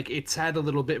barrier. Like, it's had a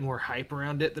little bit more hype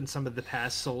around it than some of the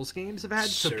past Souls games have had.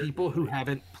 Certainly. So people who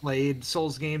haven't played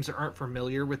Souls games or aren't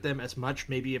familiar with them as much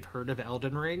maybe have heard of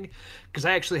Elden Ring. Because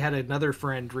I actually had another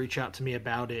friend reach out to me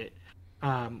about it.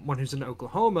 One who's in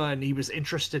Oklahoma, and he was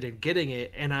interested in getting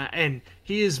it, and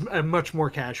he is a much more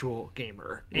casual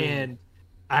gamer, and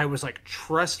I was like,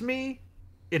 trust me,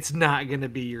 it's not gonna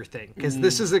be your thing, because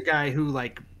this is a guy who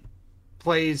like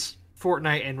plays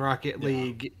Fortnite and Rocket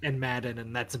League and Madden,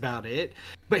 and that's about it.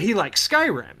 But he likes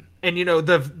Skyrim, and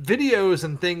the videos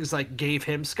and things like gave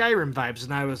him Skyrim vibes,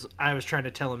 and I was trying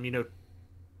to tell him,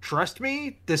 trust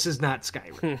me, this is not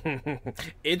Skyrim.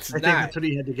 I think that's what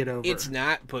he had to get over. It's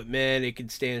not, but man, it can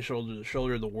stand shoulder to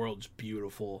shoulder. The world's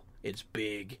beautiful. It's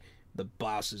big. The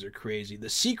bosses are crazy. The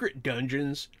secret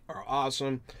dungeons are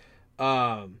awesome.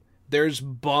 There's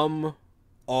bum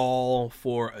all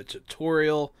for a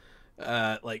tutorial.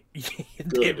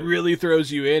 It really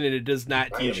throws you in, and it does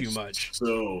not teach you much.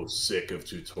 So sick of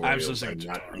tutorials. I'm so sick of tutorials.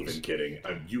 Not even kidding.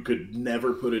 You could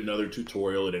never put another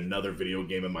tutorial in another video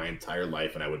game in my entire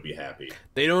life, and I would be happy.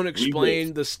 They don't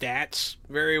explain the stats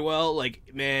very well. Like,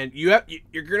 man, you're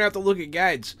gonna have to look at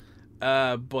guides,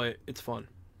 but it's fun.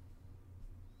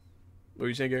 What were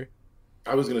you saying, Gary?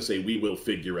 I was gonna say we will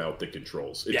figure out the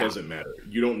controls. It doesn't matter.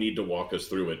 You don't need to walk us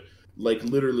through it. Like,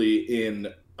 literally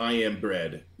in I Am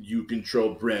Bread, you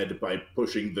control bread by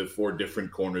pushing the 4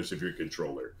 different corners of your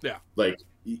controller. Yeah. Like,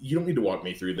 you don't need to walk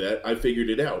me through that. I figured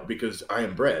it out because I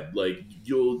Am Bread. Like,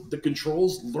 learning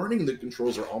the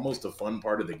controls are almost a fun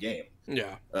part of the game.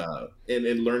 Yeah.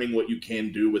 And learning what you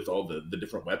can do with all the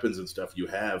different weapons and stuff you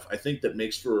have, I think that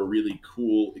makes for a really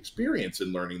cool experience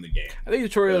in learning the game. I think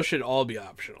tutorials should all be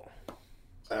optional.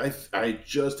 I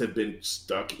just have been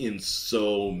stuck in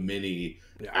so many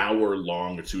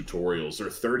hour-long tutorials or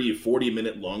 30,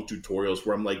 40-minute long tutorials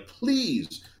where I'm like,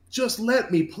 please, just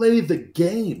let me play the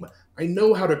game. I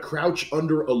know how to crouch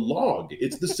under a log.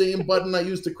 It's the same button I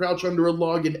used to crouch under a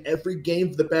log in every game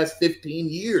for the past 15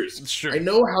 years. Sure. I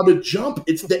know how to jump.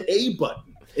 It's the A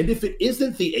button. And if it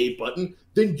isn't the A button,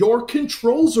 then your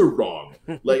controls are wrong.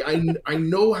 Like, I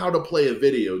know how to play a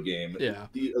video game. Yeah.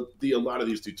 A lot of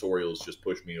these tutorials just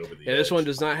push me over the edge. This one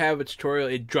does not have a tutorial.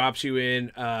 It drops you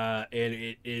in, and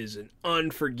it is an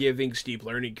unforgiving steep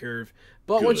learning curve.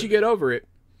 But once you get over it,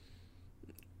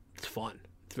 it's fun.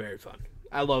 It's very fun.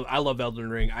 I love Elden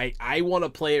Ring. I want to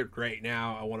play it right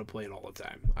now. I want to play it all the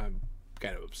time. I'm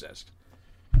kind of obsessed.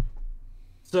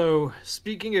 So,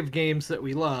 speaking of games that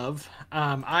we love,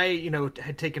 I,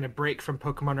 had taken a break from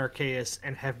Pokemon Arceus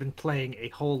and have been playing a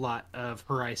whole lot of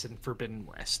Horizon Forbidden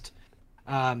West.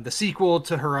 The sequel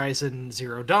to Horizon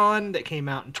Zero Dawn that came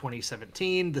out in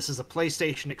 2017. This is a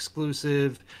PlayStation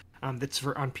exclusive that's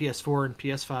on PS4 and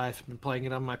PS5. I've been playing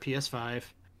it on my PS5.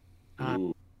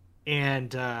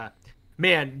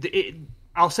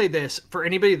 I'll say this, for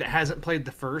anybody that hasn't played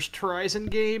the first Horizon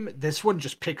game, this one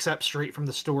just picks up straight from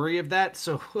the story of that.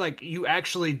 So, like, you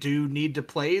actually do need to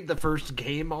play the first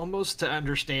game almost to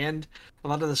understand a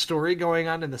lot of the story going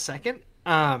on in the second.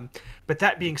 But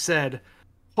that being said,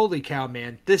 holy cow,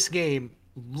 man, this game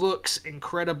looks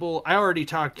incredible. I already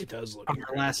talked it does look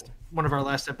on one of our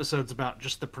last episodes about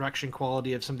just the production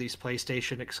quality of some of these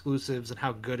PlayStation exclusives and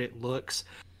how good it looks.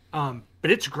 But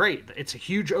it's great. It's a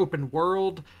huge open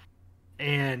world.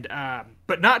 And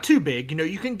but not too big.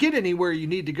 You can get anywhere you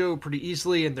need to go pretty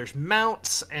easily, and there's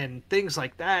mounts and things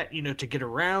like that, to get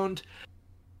around.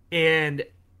 And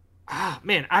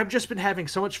Man, I've just been having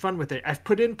so much fun with it. I've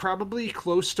put in probably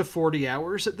close to 40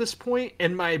 hours at this point,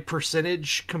 and my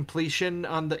percentage completion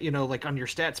on the, like on your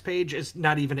stats page is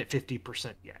not even at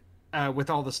 50% yet, with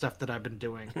all the stuff that I've been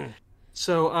doing.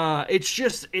 So I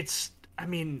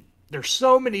mean, there's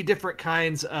so many different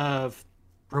kinds of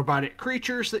robotic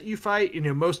creatures that you fight,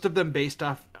 most of them based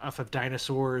off of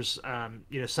dinosaurs,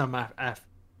 some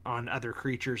on other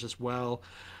creatures as well.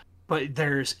 But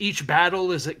there's each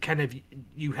battle is it kind of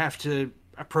you have to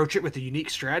approach it with a unique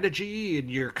strategy, and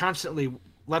you're constantly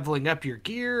leveling up your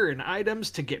gear and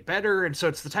items to get better. And so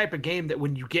it's the type of game that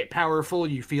when you get powerful,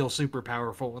 you feel super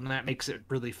powerful, and that makes it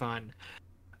really fun.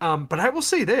 But I will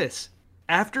say this,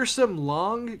 after some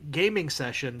long gaming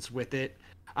sessions with it,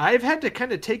 I've had to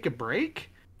kind of take a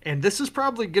break, and this is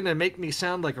probably going to make me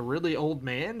sound like a really old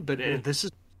man, but this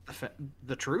is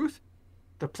the truth.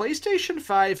 The PlayStation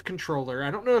 5 controller,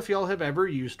 I don't know if y'all have ever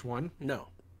used one. No.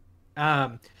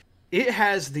 It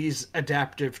has these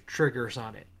adaptive triggers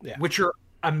on it, which are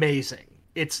amazing.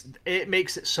 It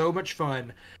makes it so much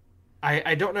fun.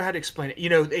 I don't know how to explain it.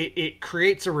 It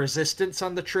creates a resistance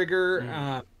on the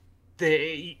trigger.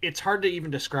 It's hard to even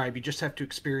describe. You just have to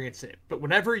experience it. But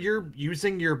whenever you're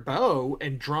using your bow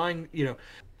and drawing,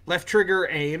 left trigger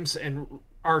aims and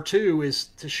R2 is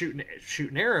to shoot an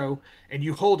arrow, and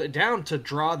you hold it down to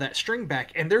draw that string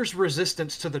back, and there's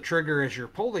resistance to the trigger as you're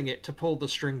pulling it to pull the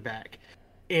string back.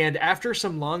 And after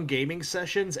some long gaming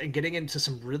sessions and getting into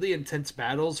some really intense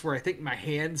battles where I think my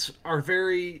hands are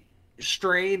very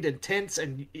strained and tense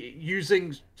and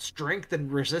using strength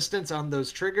and resistance on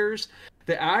those triggers,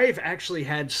 that I've actually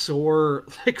had sore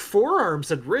like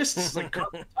forearms and wrists, like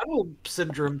tunnel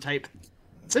syndrome type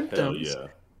symptoms. Hell yeah.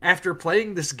 After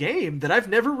playing this game that I've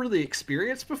never really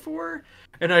experienced before.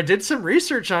 And I did some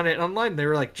research on it online. They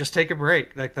were like, just take a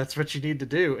break. Like, that's what you need to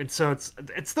do. And so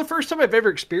it's the first time I've ever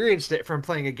experienced it from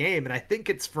playing a game. And I think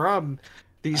it's from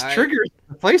these triggers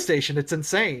on the PlayStation. It's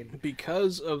insane.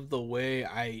 Because of the way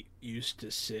I used to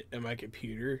sit at my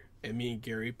computer, and me and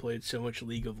Gary played so much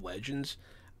League of Legends,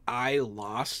 I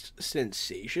lost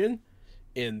sensation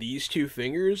in these two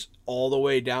fingers all the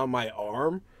way down my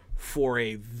arm for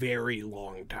a very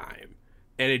long time,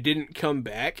 and it didn't come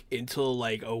back until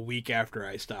like a week after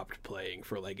I stopped playing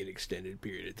for like an extended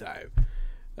period of time.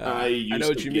 I know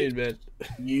what you mean, man.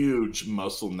 Huge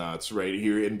muscle knots right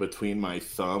here in between my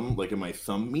thumb, like in my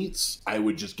thumb meats. I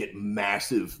would just get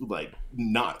massive like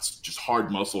knots, just hard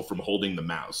muscle from holding the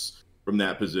mouse from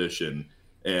that position.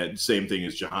 And same thing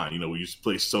as Jahan. We used to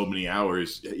play so many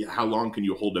hours. How long can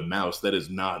you hold a mouse? That is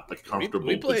not a comfortable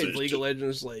we played position. League of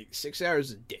Legends like 6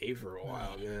 hours a day for a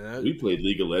while, man. We played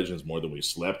League of Legends more than we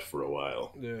slept for a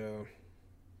while. Yeah.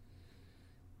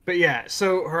 But yeah,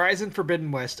 so Horizon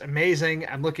Forbidden West, amazing.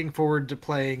 I'm looking forward to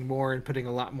playing more and putting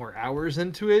a lot more hours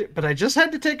into it. But I just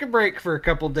had to take a break for a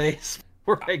couple days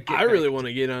before I really want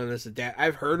to get on this.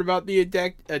 I've heard about the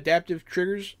adaptive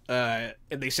triggers, and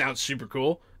they sound super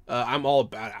cool. I'm all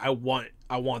about it. I want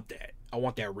that. I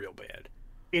want that real bad.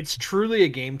 It's truly a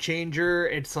game changer.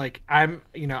 It's like I'm,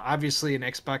 obviously an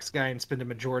Xbox guy and spend a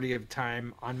majority of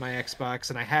time on my Xbox,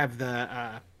 and I have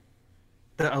the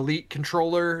Elite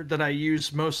controller that I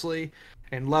use mostly,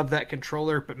 and love that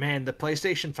controller. But man, the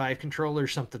PlayStation 5 controller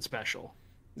is something special.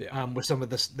 Yeah. With some of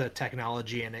the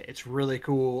technology in it, it's really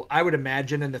cool. I would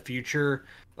imagine in the future,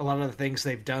 a lot of the things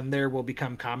they've done there will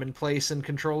become commonplace in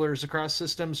controllers across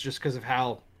systems, just because of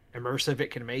how immersive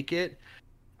it can make it.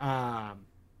 Yeah,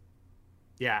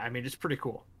 I mean, it's pretty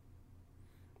cool.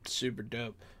 Super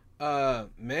dope.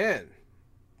 Man,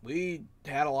 we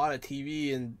had a lot of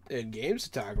TV and games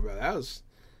to talk about. That was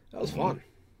fun.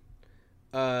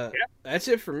 That's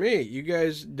it for me. You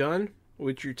guys done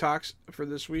with your talks for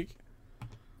this week?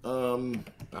 I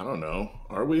don't know.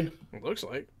 Are we? It looks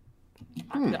like.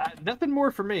 Nothing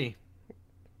more for me.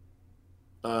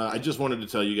 I just wanted to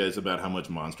tell you guys about how much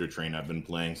Monster Train I've been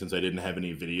playing since I didn't have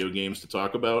any video games to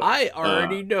talk about. I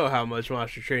already know how much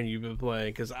Monster Train you've been playing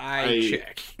because I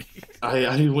check.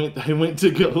 I went to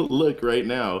go look right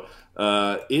now.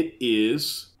 It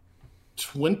is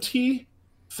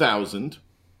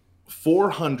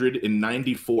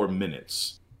 20,494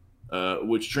 minutes,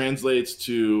 which translates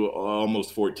to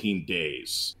almost 14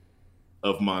 days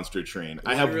of Monster Train.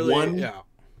 I have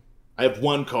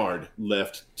one card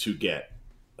left to get.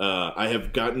 I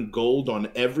have gotten gold on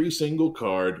every single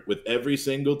card with every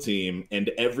single team and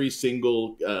every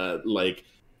single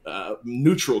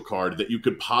neutral card that you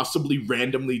could possibly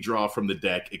randomly draw from the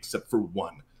deck except for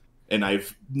one. And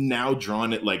I've now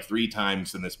drawn it like 3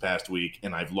 times in this past week,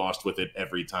 and I've lost with it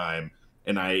every time.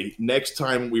 And next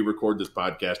time we record this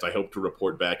podcast, I hope to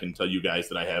report back and tell you guys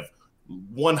that I have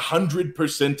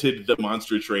 100%ed the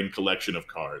Monster Train collection of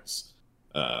cards.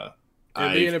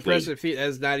 It'd be an impressive feat.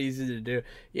 That's not easy to do.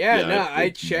 Yeah, I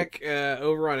check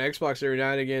over on Xbox every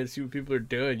now and again to see what people are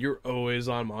doing. You're always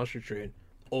on Monster Train.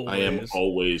 Always. I am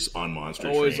always on Monster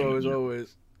Train.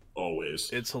 Always.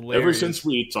 It's hilarious. Ever since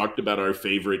we talked about our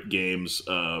favorite games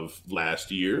of last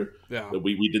year,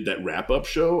 we did that wrap-up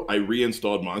show, I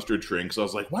reinstalled Monster Train because I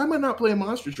was like, why am I not playing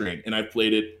Monster Train? And I've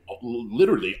played it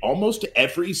literally almost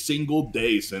every single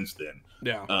day since then.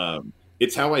 Yeah.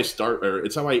 It's how I start, or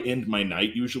it's how I end my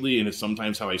night usually, and it's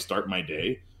sometimes how I start my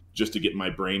day, just to get my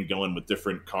brain going with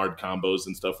different card combos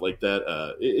and stuff like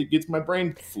that. It gets my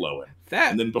brain flowing.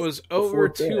 That was over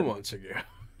 2 months ago.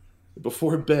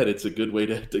 Before bed, it's a good way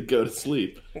to go to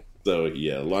sleep. So,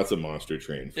 yeah, lots of Monster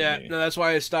Train for me. No, that's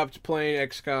why I stopped playing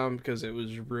XCOM, because it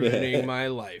was ruining my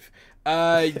life.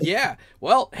 Yeah.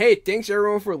 Well, hey, thanks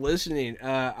everyone for listening.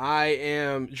 I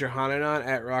am Johananon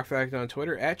at RockFact on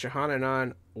Twitter, at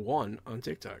Johananon1 on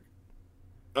TikTok.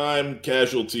 I'm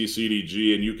Casualty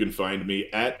CDG, and you can find me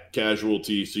at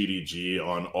Casualty CDG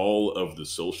on all of the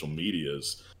social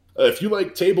medias. If you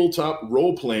like tabletop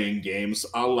role-playing games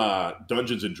a la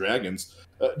Dungeons & Dragons,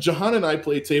 Jahan and I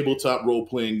play tabletop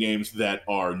role-playing games that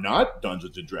are not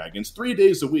Dungeons & Dragons 3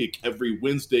 days a week. Every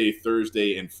Wednesday,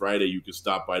 Thursday, and Friday, you can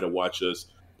stop by to watch us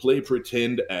play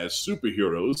pretend as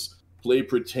superheroes, play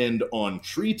pretend on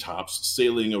treetops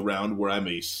sailing around where I'm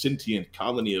a sentient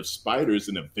colony of spiders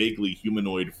in a vaguely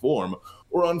humanoid form,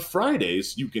 or on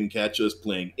Fridays, you can catch us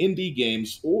playing indie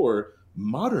games or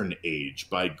Modern Age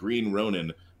by Green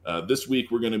Ronin. This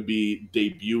week, we're going to be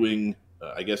debuting,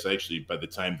 I guess actually by the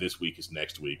time this week is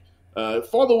next week.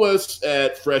 Follow us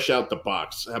at Fresh Out the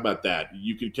Box. How about that?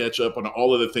 You can catch up on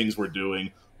all of the things we're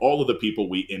doing, all of the people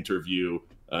we interview.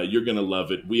 You're going to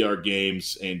love it. We are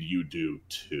games, and you do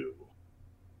too.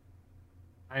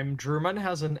 I'm Drew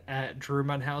Munhausen at Drew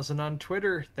Munhausen on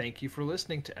Twitter. Thank you for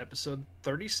listening to episode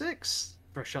 36,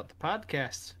 Fresh Out the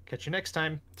Podcast. Catch you next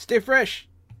time. Stay fresh.